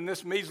better than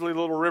this measly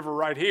little river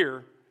right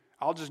here.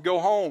 I'll just go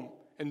home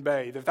and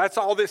bathe. If that's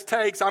all this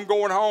takes, I'm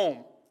going home.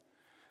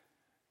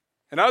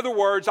 In other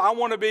words, I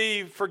want to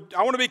be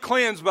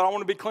cleansed, but I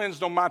want to be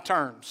cleansed on my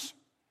terms.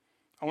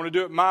 I want to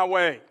do it my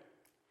way.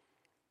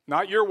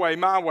 Not your way,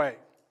 my way.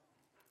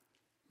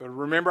 But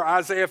remember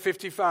Isaiah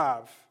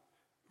 55,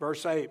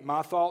 verse 8,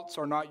 my thoughts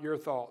are not your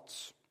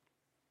thoughts.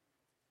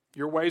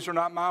 Your ways are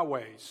not my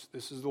ways.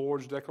 This is the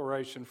Lord's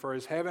declaration. For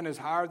as heaven is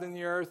higher than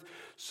the earth,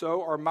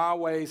 so are my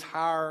ways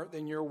higher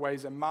than your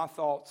ways, and my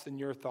thoughts than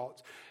your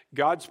thoughts.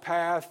 God's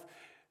path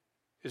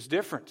is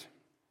different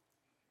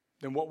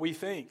than what we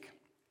think.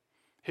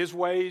 His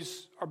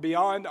ways are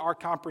beyond our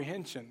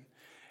comprehension.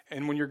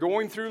 And when you're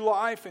going through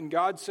life and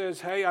God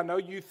says, hey, I know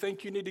you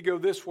think you need to go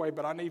this way,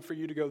 but I need for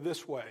you to go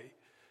this way,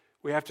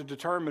 we have to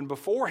determine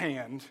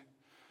beforehand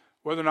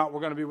whether or not we're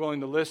going to be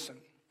willing to listen.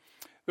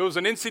 There was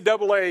an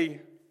NCAA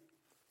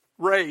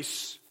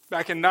race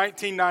back in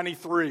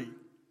 1993. It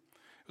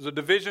was a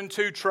Division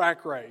II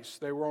track race.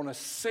 They were on a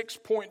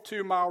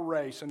 6.2 mile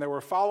race, and they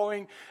were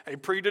following a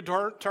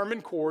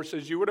predetermined course,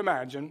 as you would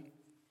imagine.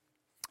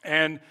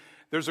 And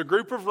there's a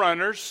group of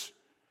runners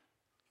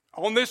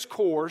on this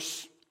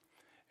course,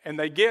 and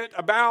they get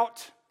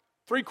about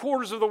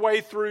 3/4 of the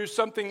way through,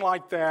 something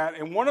like that.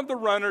 And one of the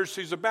runners,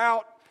 who's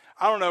about,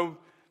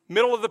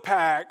 middle of the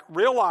pack,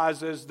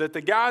 realizes that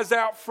the guys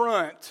out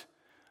front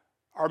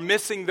are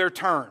missing their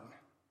turn.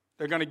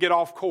 They're going to get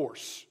off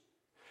course.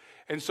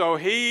 And so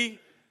he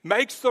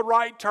makes the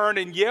right turn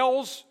and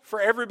yells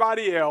for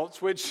everybody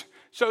else, which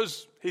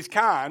shows he's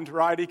kind,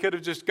 right? He could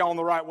have just gone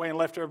the right way and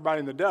left everybody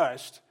in the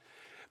dust.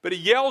 But he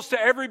yells to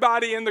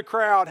everybody in the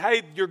crowd,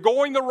 hey, you're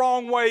going the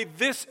wrong way.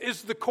 This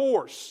is the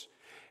course.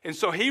 And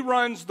so he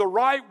runs the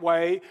right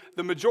way.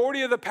 The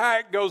majority of the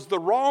pack goes the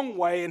wrong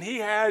way, and he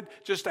had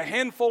just a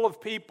handful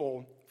of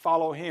people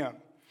follow him.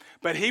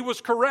 But he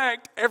was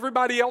correct.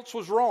 Everybody else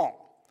was wrong.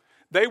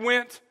 They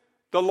went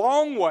the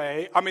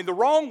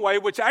wrong way,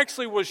 which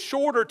actually was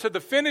shorter to the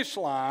finish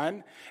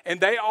line, and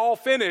they all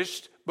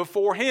finished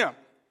before him,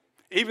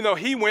 even though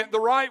he went the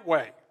right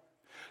way.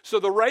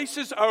 So the race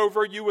is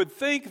over. You would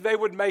think they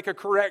would make a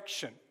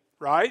correction,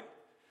 right?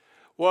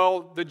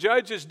 Well, the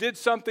judges did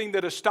something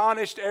that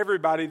astonished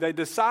everybody. They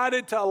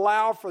decided to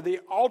allow for the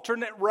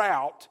alternate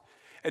route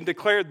and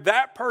declared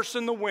that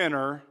person the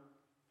winner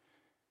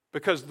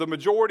because the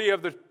majority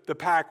of the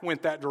pack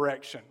went that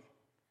direction.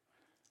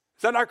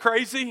 Is that not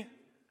crazy?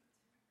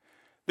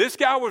 This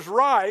guy was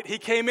right. He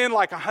came in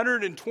like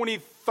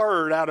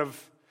 123rd out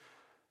of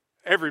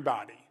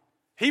everybody.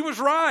 He was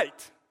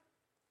right.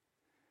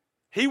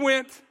 He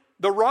went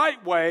the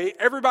right way.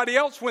 Everybody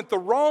else went the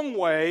wrong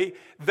way.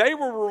 They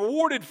were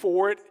rewarded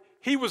for it.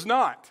 He was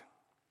not.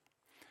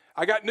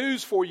 I got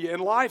news for you. In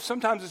life,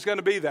 sometimes it's going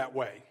to be that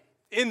way.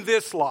 In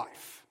this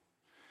life.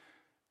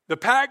 The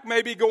pack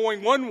may be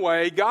going one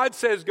way. God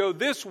says go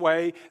this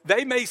way.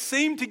 They may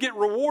seem to get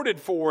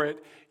rewarded for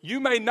it. You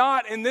may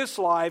not in this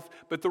life,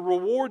 but the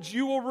rewards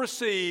you will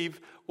receive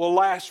will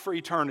last for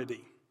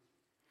eternity.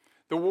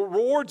 The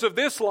rewards of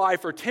this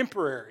life are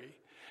temporary.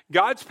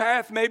 God's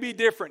path may be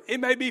different.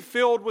 It may be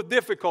filled with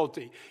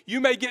difficulty.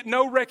 You may get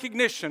no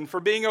recognition for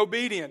being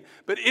obedient.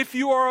 But if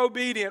you are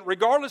obedient,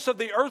 regardless of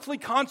the earthly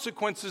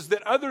consequences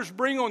that others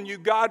bring on you,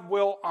 God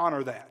will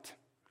honor that.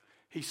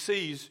 He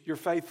sees your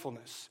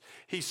faithfulness.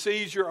 He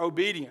sees your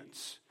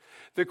obedience.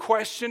 The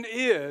question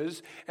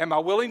is, am I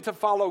willing to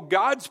follow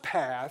God's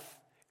path,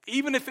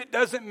 even if it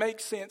doesn't make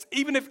sense,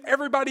 even if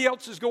everybody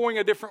else is going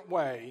a different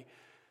way,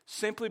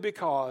 simply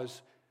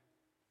because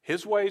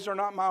His ways are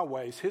not my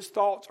ways. His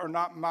thoughts are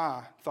not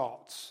my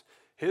thoughts.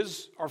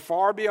 His are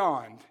far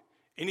beyond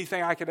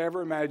anything I could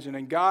ever imagine.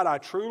 And God, I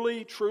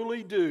truly,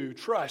 truly do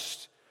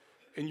trust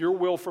in your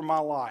will for my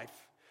life.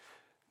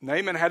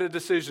 Naaman had a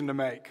decision to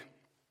make.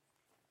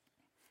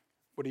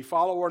 Would he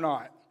follow or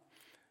not?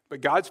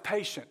 But God's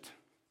patient.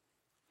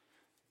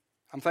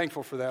 I'm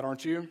thankful for that,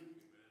 aren't you?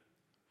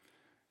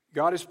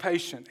 God is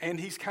patient and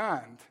He's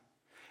kind.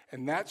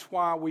 And that's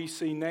why we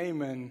see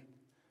Naaman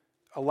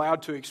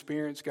allowed to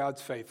experience God's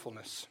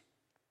faithfulness.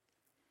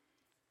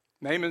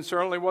 Naaman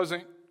certainly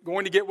wasn't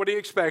going to get what he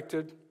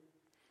expected.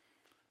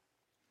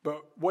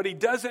 But what he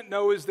doesn't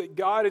know is that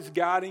God is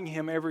guiding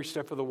him every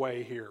step of the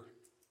way here.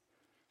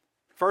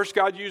 First,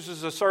 God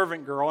uses a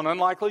servant girl, an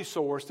unlikely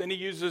source. Then He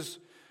uses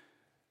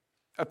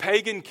a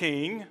pagan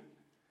king.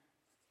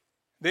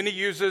 Then He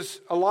uses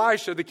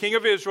Elisha, the king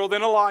of Israel,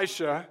 then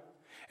Elisha.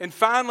 And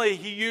finally,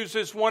 He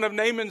uses one of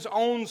Naaman's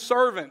own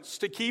servants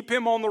to keep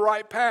him on the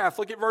right path.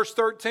 Look at verse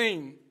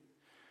 13.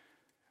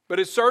 But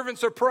his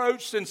servants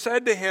approached and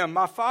said to him,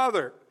 "My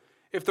father,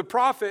 if the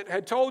prophet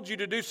had told you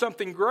to do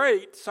something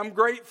great, some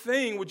great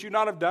thing, would you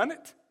not have done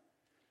it?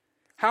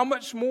 How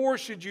much more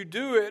should you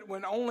do it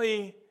when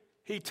only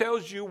he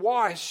tells you,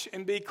 wash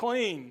and be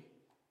clean?"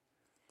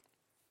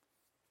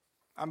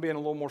 I'm being a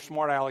little more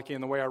smart alecky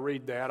in the way I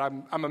read that.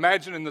 I'm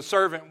imagining the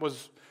servant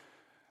was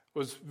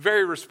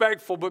very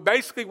respectful, but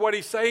basically what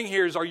he's saying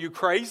here is, are you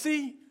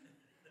crazy?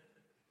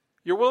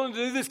 You're willing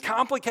to do this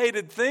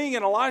complicated thing,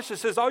 and Elisha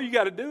says, all you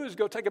got to do is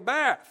go take a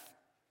bath.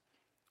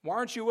 Why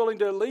aren't you willing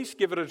to at least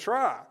give it a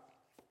try?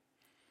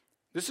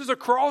 This is a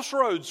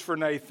crossroads for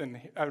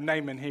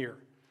Naaman here.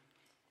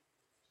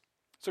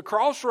 It's a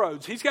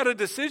crossroads. He's got a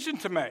decision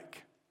to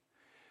make.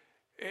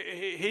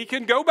 He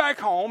can go back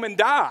home and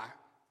die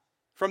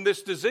from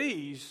this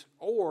disease,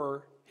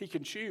 or he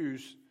can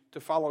choose to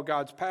follow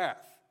God's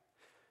path.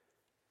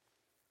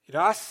 You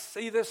know, I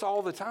see this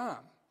all the time.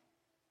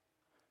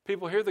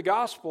 People hear the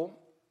gospel,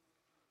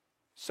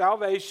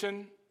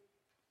 salvation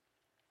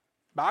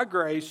by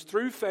grace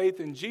through faith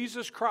in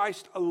Jesus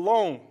Christ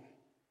alone.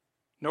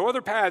 No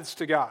other paths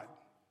to God.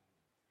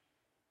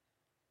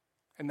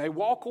 And they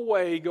walk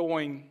away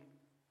going,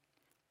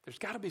 there's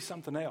got to be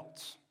something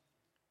else.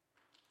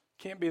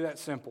 Can't be that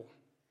simple.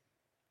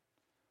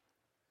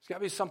 There's got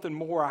to be something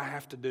more I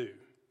have to do.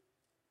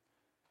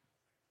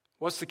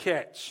 What's the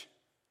catch?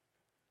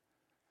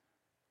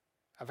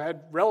 I've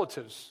had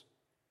relatives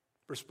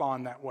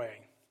respond that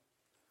way.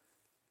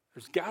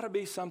 There's got to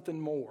be something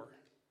more.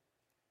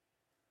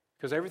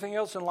 Because everything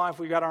else in life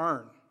we got to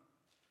earn.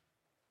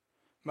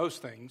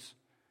 Most things.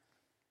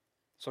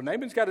 So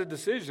Naaman's got a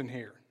decision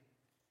here.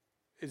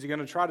 Is he going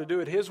to try to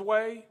do it his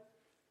way?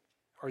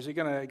 Or is he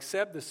going to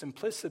accept the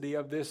simplicity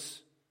of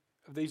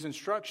these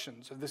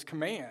instructions, of this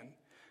command?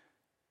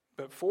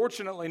 But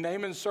fortunately,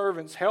 Naaman's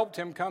servants helped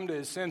him come to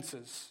his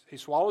senses. He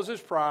swallows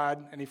his pride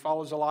and he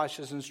follows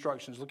Elisha's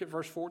instructions. Look at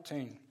verse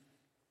 14.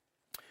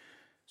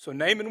 So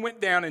Naaman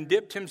went down and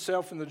dipped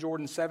himself in the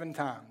Jordan 7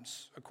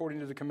 times, according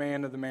to the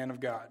command of the man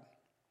of God.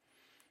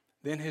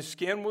 Then his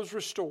skin was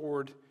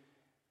restored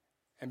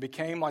and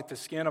became like the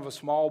skin of a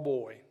small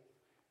boy,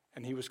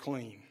 and he was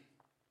clean.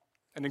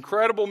 An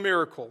incredible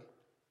miracle.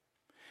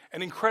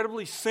 An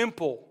incredibly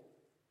simple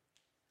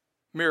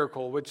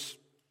miracle, which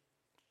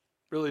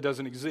really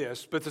doesn't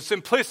exist, but the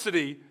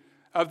simplicity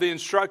of the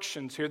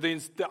instructions here,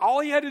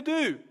 all he had to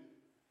do.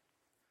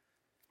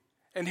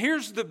 And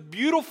here's the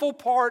beautiful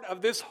part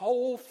of this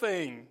whole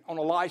thing on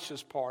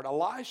Elisha's part.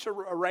 Elisha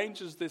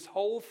arranges this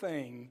whole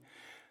thing.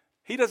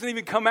 He doesn't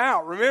even come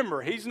out.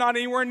 Remember, he's not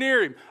anywhere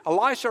near him.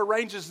 Elisha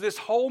arranges this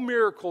whole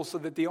miracle so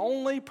that the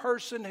only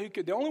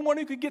one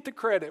who could get the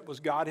credit was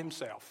God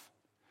himself.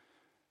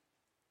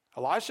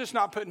 Elisha's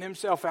not putting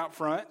himself out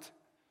front.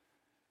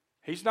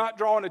 He's not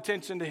drawing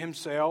attention to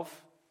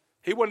himself.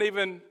 He wasn't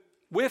even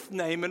with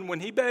Naaman when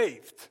he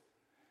bathed.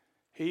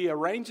 He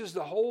arranges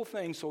the whole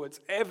thing so it's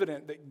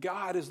evident that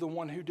God is the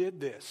one who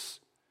did this.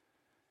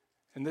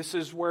 And this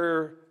is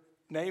where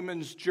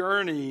Naaman's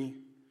journey,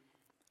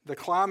 the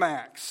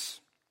climax.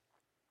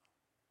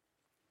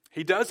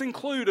 He does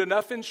include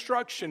enough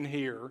instruction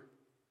here.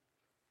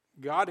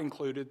 God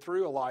included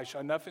through Elisha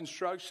enough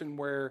instruction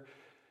where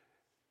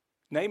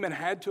Naaman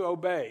had to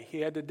obey.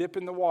 He had to dip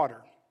in the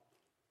water.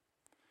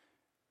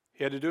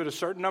 He had to do it a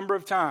certain number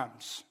of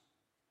times.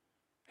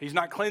 He's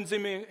not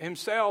cleansing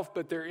himself,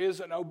 but there's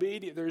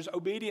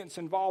obedience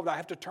involved. I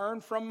have to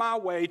turn from my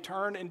way,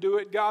 turn and do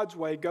it God's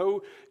way.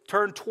 Go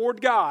turn toward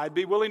God,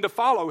 be willing to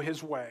follow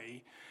his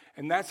way.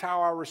 And that's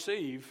how I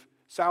receive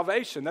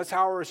salvation. That's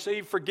how I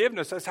receive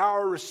forgiveness. That's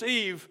how I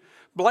receive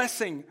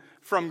blessing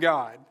from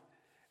God.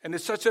 And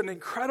it's such an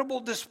incredible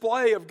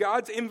display of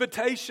God's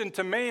invitation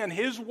to man,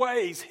 his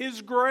ways,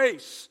 his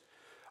grace,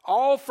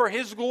 all for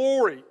his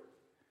glory.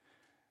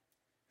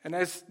 And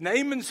as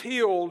Naaman's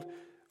healed,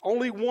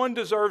 only one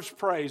deserves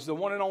praise, the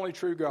one and only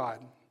true God.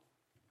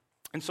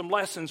 And some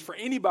lessons for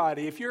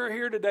anybody. If you're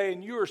here today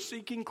and you are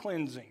seeking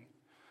cleansing,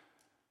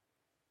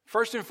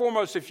 first and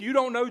foremost, if you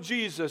don't know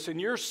Jesus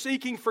and you're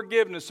seeking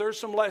forgiveness, there's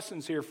some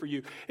lessons here for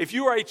you. If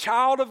you are a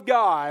child of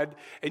God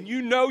and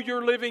you know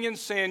you're living in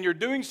sin, you're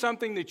doing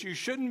something that you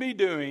shouldn't be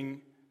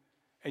doing,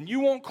 and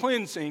you want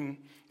cleansing,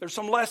 there's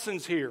some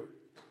lessons here.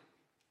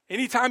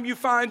 Anytime you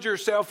find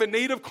yourself in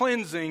need of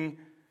cleansing,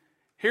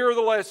 here are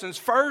the lessons.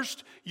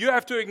 First, you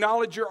have to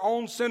acknowledge your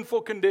own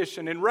sinful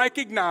condition and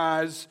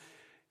recognize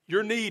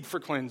your need for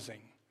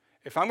cleansing.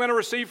 If I'm going to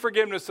receive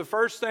forgiveness, the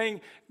first thing,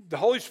 the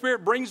Holy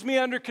Spirit brings me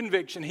under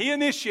conviction. He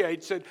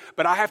initiates it,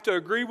 but I have to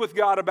agree with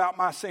God about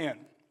my sin.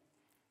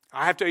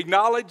 I have to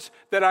acknowledge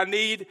that I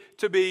need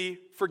to be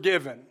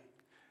forgiven.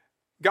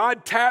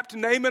 God tapped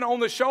Naaman on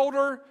the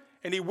shoulder,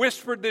 and he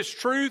whispered this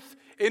truth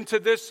into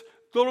this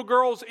little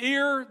girl's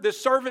ear, this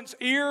servant's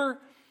ear,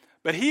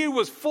 but he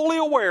was fully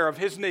aware of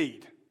his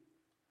need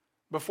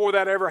before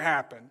that ever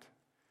happened.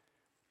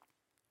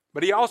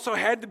 But he also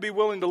had to be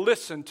willing to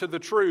listen to the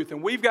truth.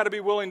 And we've got to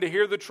be willing to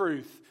hear the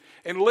truth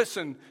and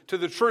listen to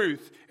the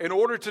truth in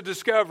order to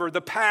discover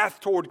the path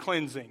toward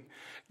cleansing.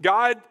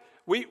 God,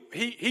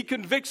 He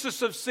convicts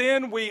us of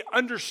sin. We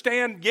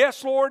understand,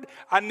 yes, Lord,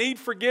 I need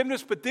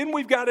forgiveness. But then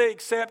we've got to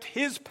accept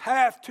His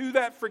path to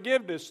that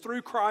forgiveness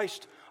through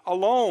Christ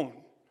alone.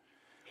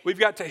 We've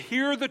got to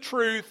hear the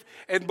truth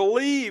and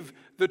believe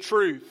the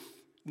truth.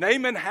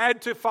 Naaman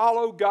had to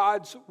follow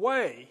God's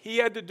way. He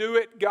had to do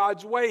it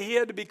God's way. He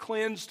had to be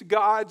cleansed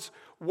God's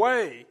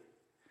way.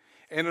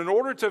 And in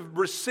order to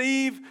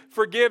receive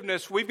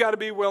forgiveness, we've got to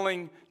be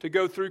willing to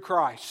go through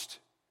Christ,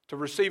 to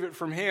receive it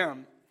from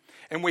Him.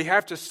 And we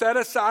have to set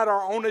aside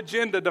our own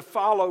agenda to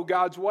follow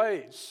God's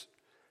ways.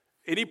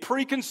 Any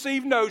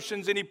preconceived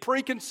notions, any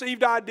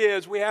preconceived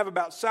ideas we have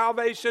about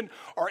salvation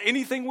or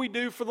anything we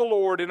do for the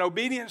Lord in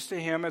obedience to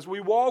Him as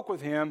we walk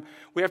with Him,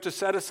 we have to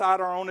set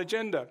aside our own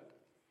agenda.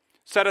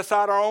 Set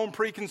aside our own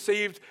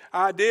preconceived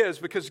ideas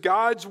because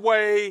God's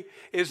way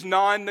is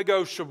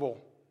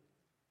non-negotiable.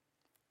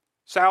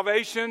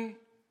 Salvation,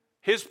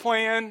 His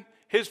plan,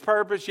 His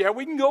purpose, yeah,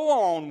 we can go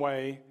our own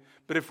way,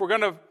 but if we're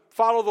going to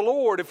follow the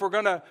Lord, if we're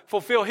going to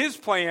fulfill His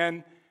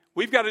plan,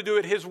 we've got to do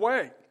it His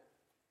way.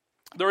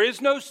 There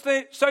is no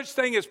such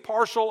thing as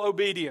partial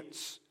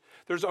obedience.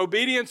 There's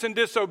obedience and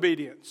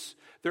disobedience.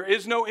 There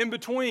is no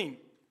in-between.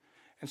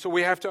 And so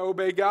we have to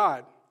obey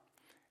God.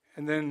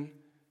 And then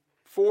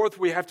fourth,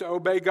 we have to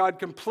obey God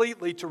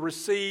completely to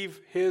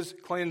receive His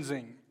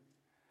cleansing.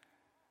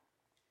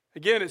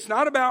 Again, it's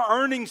not about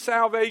earning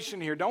salvation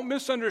here. Don't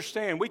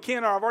misunderstand. We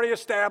can't. I've already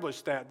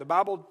established that. The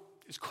Bible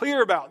is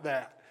clear about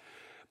that.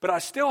 But I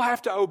still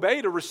have to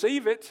obey to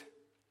receive it.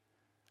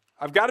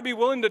 I've got to be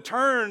willing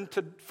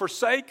to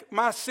forsake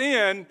my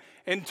sin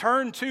and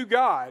turn to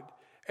God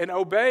and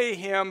obey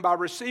Him by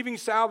receiving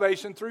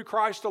salvation through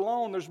Christ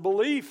alone. There's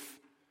belief.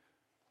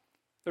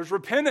 There's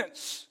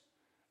repentance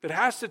that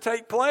has to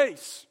take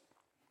place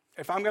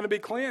if I'm going to be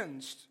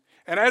cleansed.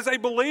 And as a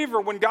believer,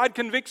 when God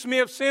convicts me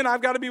of sin,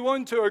 I've got to be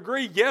willing to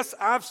agree, yes,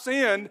 I've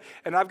sinned,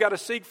 and I've got to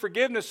seek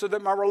forgiveness so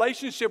that my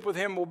relationship with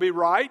Him will be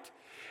right.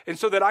 And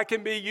so that I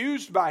can be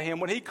used by Him.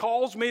 When He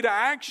calls me to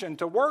action,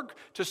 to work,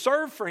 to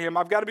serve for Him,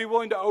 I've got to be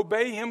willing to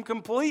obey Him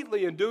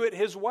completely and do it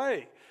His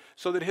way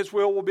so that His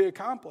will be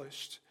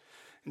accomplished.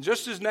 And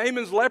just as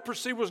Naaman's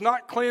leprosy was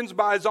not cleansed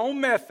by his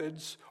own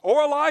methods,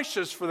 or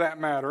Elisha's for that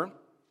matter,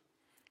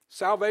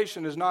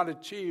 salvation is not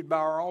achieved by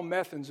our own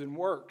methods and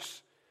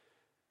works.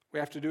 We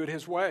have to do it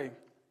His way,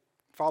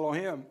 follow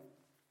Him.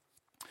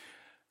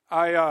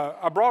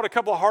 I brought a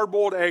couple of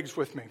hard-boiled eggs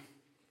with me.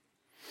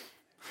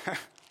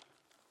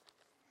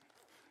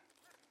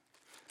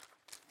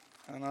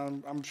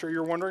 And I'm sure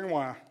you're wondering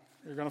why.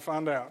 You're going to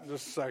find out in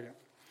just a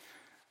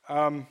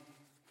second.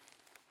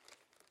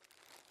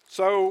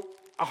 So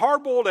a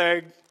hard-boiled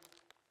egg,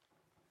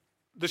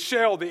 the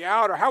shell, the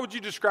outer, how would you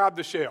describe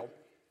the shell?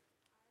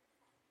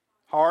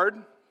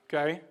 Hard,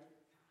 okay.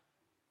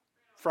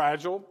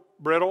 Fragile,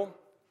 brittle.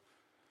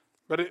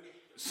 But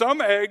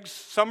some eggs,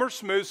 some are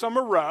smooth, some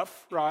are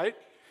rough, right?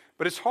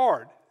 But it's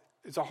hard.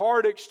 It's a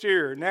hard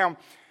exterior. Now,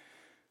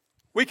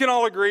 we can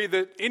all agree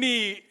that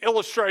any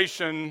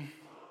illustration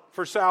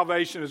for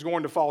salvation is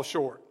going to fall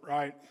short,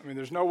 right? I mean,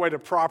 there's no way to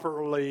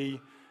properly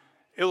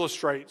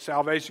illustrate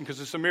salvation because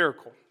it's a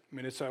miracle. I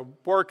mean, it's a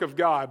work of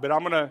God. But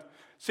I'm going to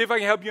see if I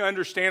can help you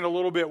understand a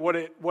little bit what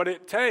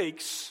it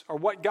takes or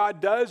what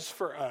God does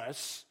for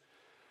us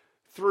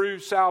through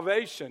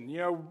salvation. You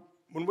know,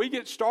 when we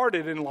get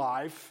started in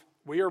life,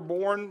 we are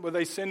born with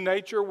a sin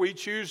nature. We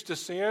choose to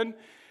sin.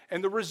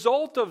 And the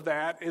result of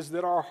that is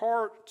that our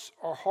hearts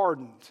are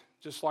hardened,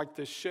 just like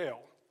this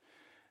shell.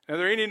 Now,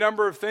 there are any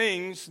number of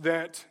things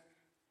that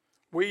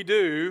we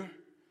do,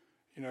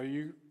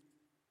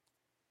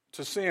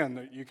 to sin.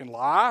 That you can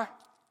lie.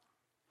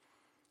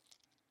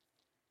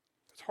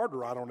 It's hard to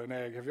write on an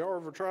egg. Have y'all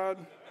ever tried?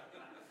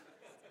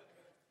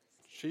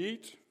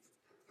 Cheat.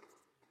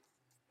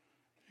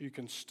 You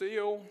can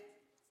steal.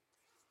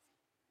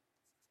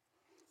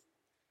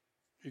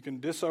 You can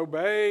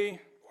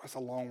disobey. That's a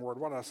long word.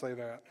 Why did I say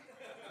that?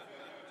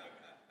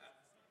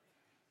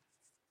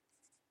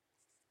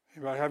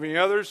 Anybody have any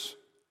others?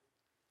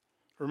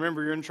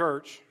 Remember, you're in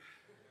church.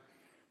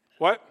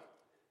 What?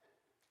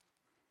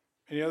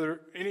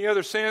 Any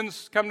other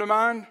sins come to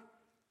mind?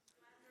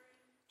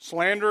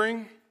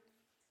 Slandering.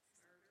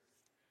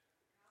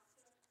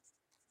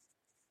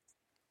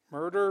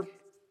 Murder.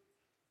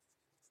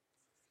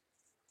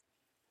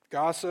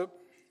 Gossip.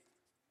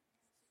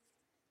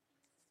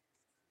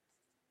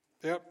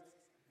 Yep.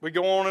 We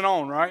go on and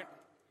on, right?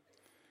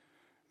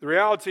 The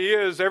reality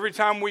is, every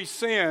time we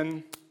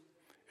sin,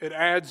 it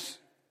adds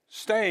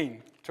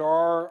stain to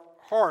our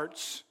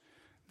hearts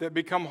that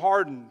become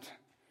hardened.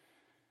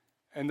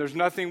 And there's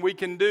nothing we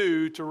can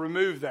do to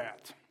remove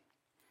that.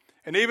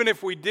 And even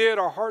if we did,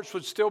 our hearts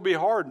would still be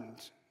hardened.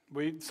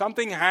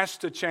 Something has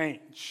to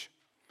change.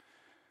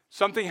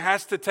 Something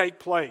has to take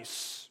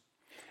place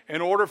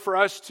in order for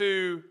us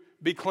to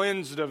be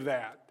cleansed of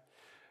that.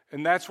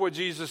 And that's what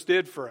Jesus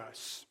did for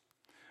us.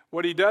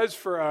 What He does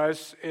for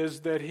us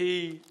is that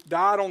He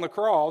died on the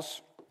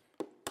cross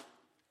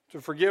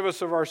to forgive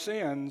us of our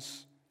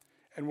sins.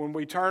 And when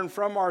we turn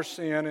from our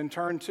sin and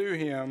turn to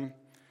Him,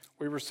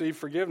 we receive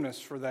forgiveness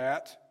for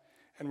that,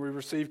 and we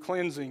receive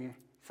cleansing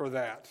for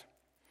that.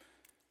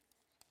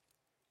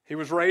 He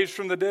was raised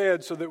from the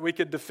dead so that we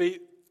could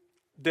defeat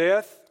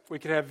death, we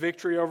could have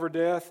victory over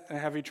death, and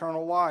have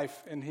eternal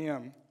life in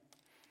Him.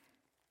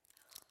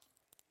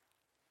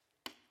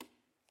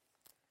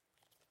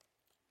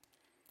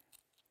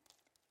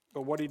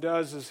 But what He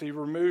does is He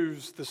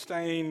removes the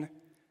stain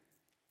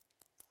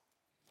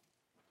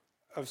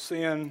of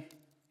sin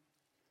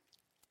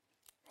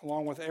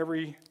along with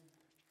every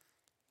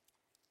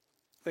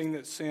thing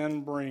that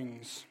sin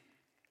brings,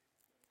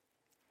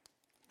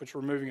 which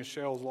removing a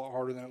shell is a lot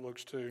harder than it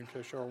looks too, in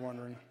case y'all are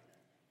wondering.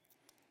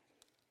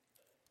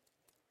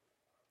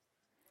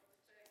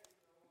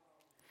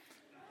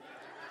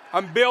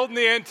 I'm building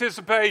the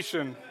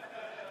anticipation.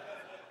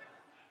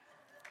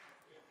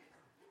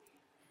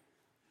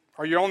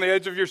 Are you on the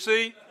edge of your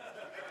seat?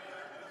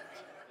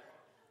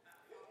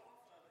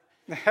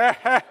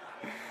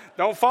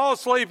 Don't fall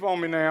asleep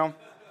on me now.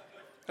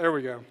 There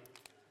we go.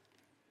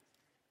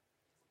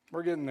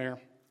 We're getting there.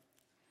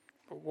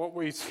 But what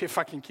we see if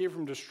I can keep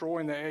from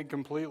destroying the egg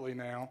completely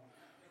now.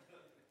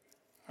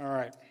 All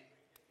right.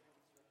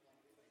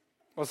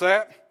 What's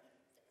that?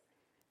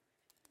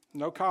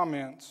 No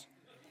comments.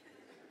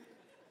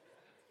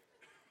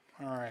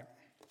 All right.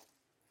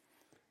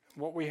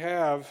 What we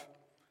have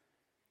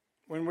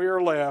when we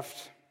are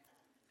left,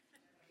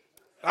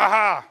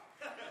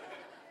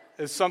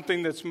 is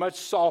something that's much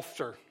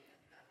softer.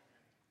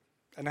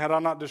 And had I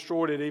not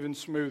destroyed it, even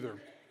smoother.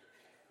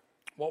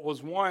 What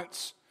was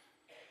once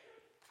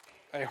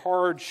a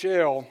hard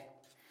shell,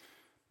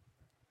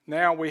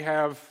 now we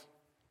have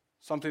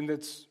something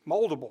that's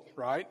moldable,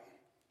 right?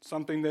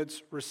 Something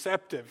that's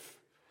receptive.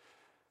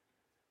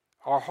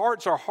 Our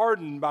hearts are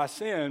hardened by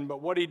sin,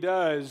 but what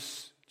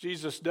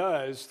Jesus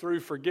does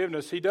through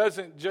forgiveness, he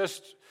doesn't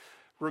just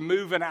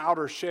remove an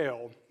outer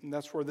shell, and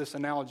that's where this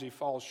analogy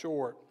falls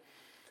short.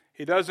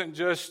 He doesn't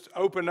just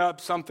open up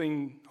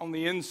something on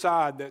the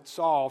inside that's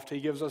soft.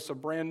 He gives us a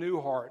brand new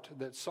heart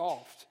that's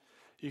soft.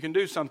 You can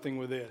do something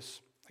with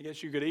this. I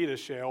guess you could eat a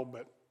shell,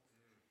 but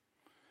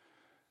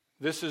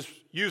this is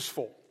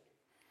useful.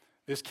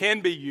 This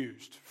can be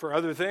used for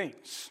other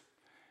things.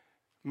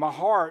 My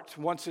heart,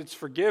 once it's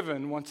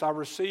forgiven, once I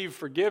receive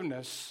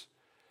forgiveness,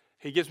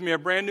 he gives me a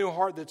brand new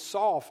heart that's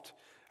soft,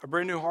 a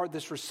brand new heart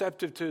that's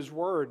receptive to his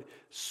word,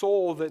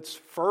 soil that's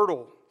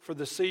fertile for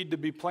the seed to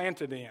be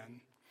planted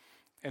in.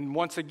 And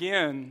once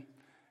again,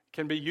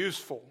 can be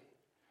useful.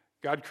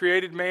 God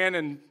created man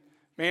and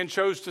man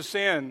chose to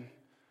sin.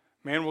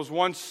 Man was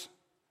once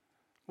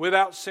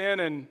without sin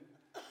and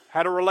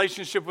had a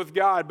relationship with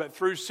God, but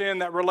through sin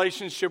that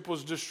relationship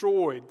was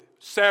destroyed,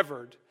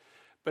 severed.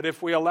 But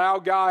if we allow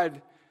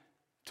God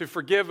to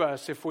forgive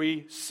us, if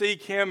we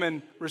seek him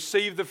and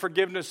receive the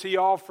forgiveness he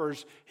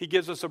offers, he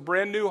gives us a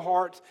brand new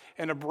heart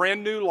and a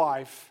brand new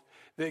life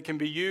that can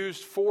be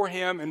used for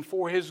him and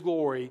for his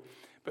glory,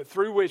 but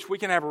through which we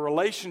can have a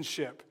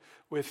relationship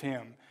with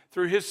him.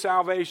 Through his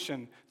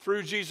salvation,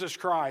 through Jesus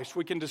Christ,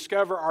 we can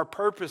discover our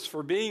purpose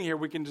for being here.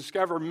 We can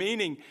discover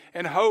meaning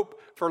and hope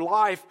for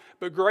life.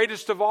 But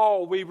greatest of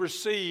all, we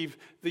receive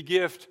the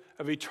gift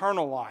of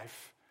eternal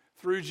life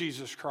through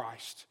Jesus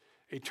Christ,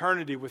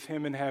 eternity with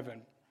him in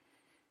heaven.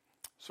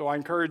 So I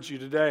encourage you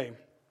today,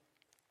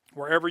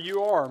 wherever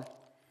you are,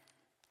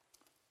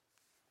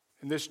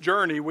 in this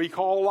journey we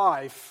call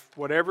life,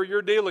 whatever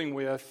you're dealing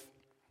with,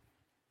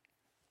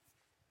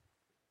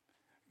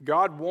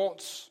 God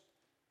wants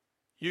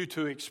you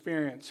to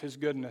experience his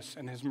goodness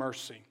and his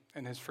mercy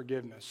and his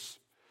forgiveness.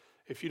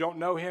 If you don't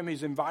know him,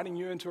 he's inviting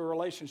you into a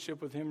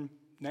relationship with him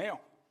now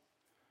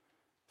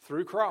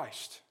through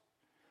Christ.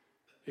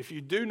 If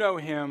you do know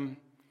him,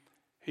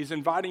 he's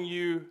inviting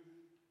you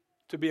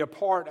to be a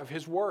part of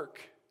his work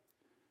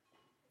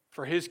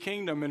for his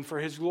kingdom and for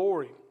his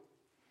glory.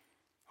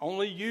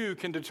 Only you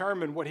can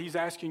determine what he's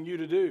asking you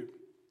to do,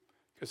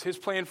 because his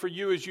plan for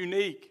you is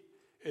unique.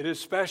 It is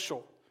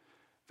special.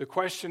 The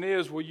question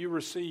is, will you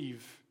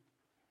receive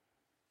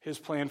his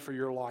plan for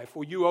your life?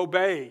 Will you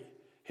obey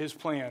his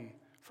plan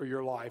for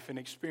your life and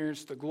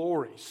experience the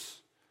glories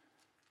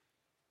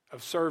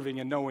of serving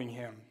and knowing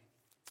him?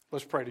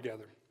 Let's pray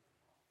together.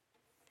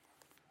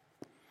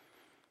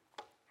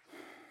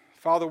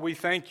 Father, we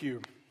thank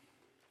you.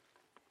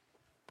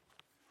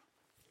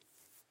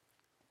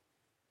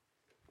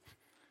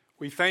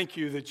 We thank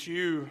you that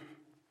you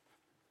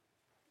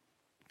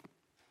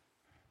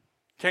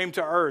came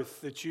to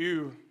earth, that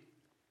you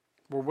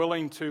were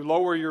willing to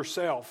lower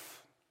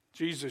yourself.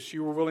 Jesus,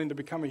 you were willing to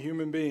become a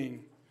human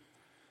being,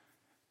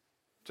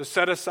 to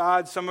set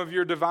aside some of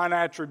your divine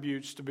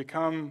attributes, to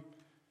become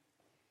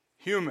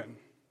human,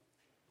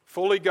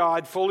 fully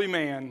God, fully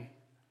man,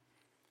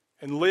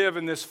 and live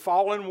in this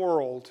fallen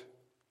world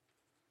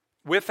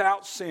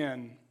without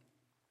sin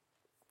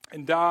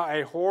and die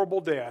a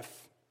horrible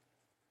death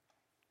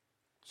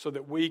so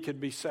that we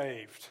could be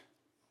saved,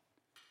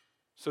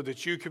 so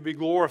that you could be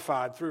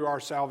glorified through our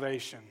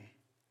salvation.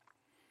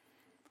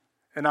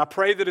 And I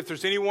pray that if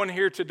there's anyone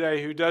here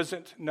today who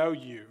doesn't know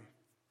you,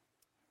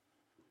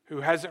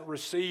 who hasn't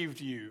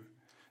received you,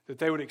 that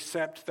they would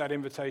accept that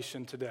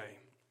invitation today.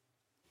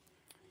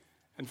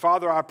 And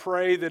Father, I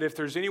pray that if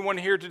there's anyone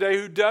here today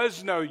who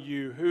does know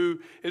you, who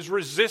is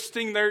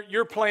resisting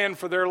your plan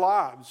for their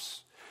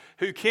lives,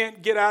 who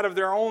can't get out of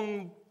their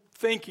own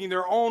thinking,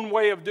 their own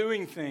way of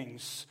doing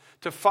things,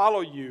 to follow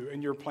you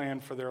and your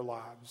plan for their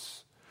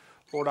lives,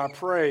 Lord, I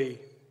pray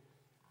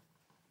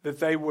that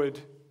they would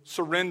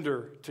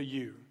surrender to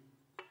you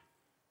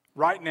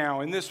right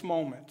now in this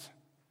moment,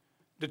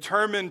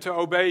 determined to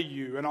obey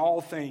you in all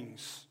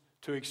things,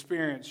 to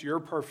experience your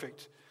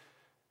perfect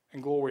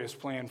and glorious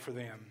plan for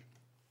them.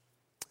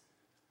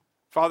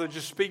 Father,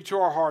 just speak to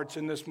our hearts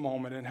in this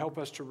moment and help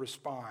us to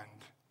respond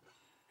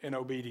in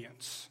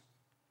obedience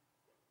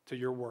to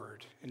your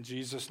word. In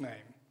Jesus'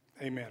 name,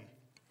 amen.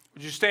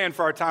 Would you stand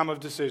for our time of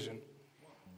decision?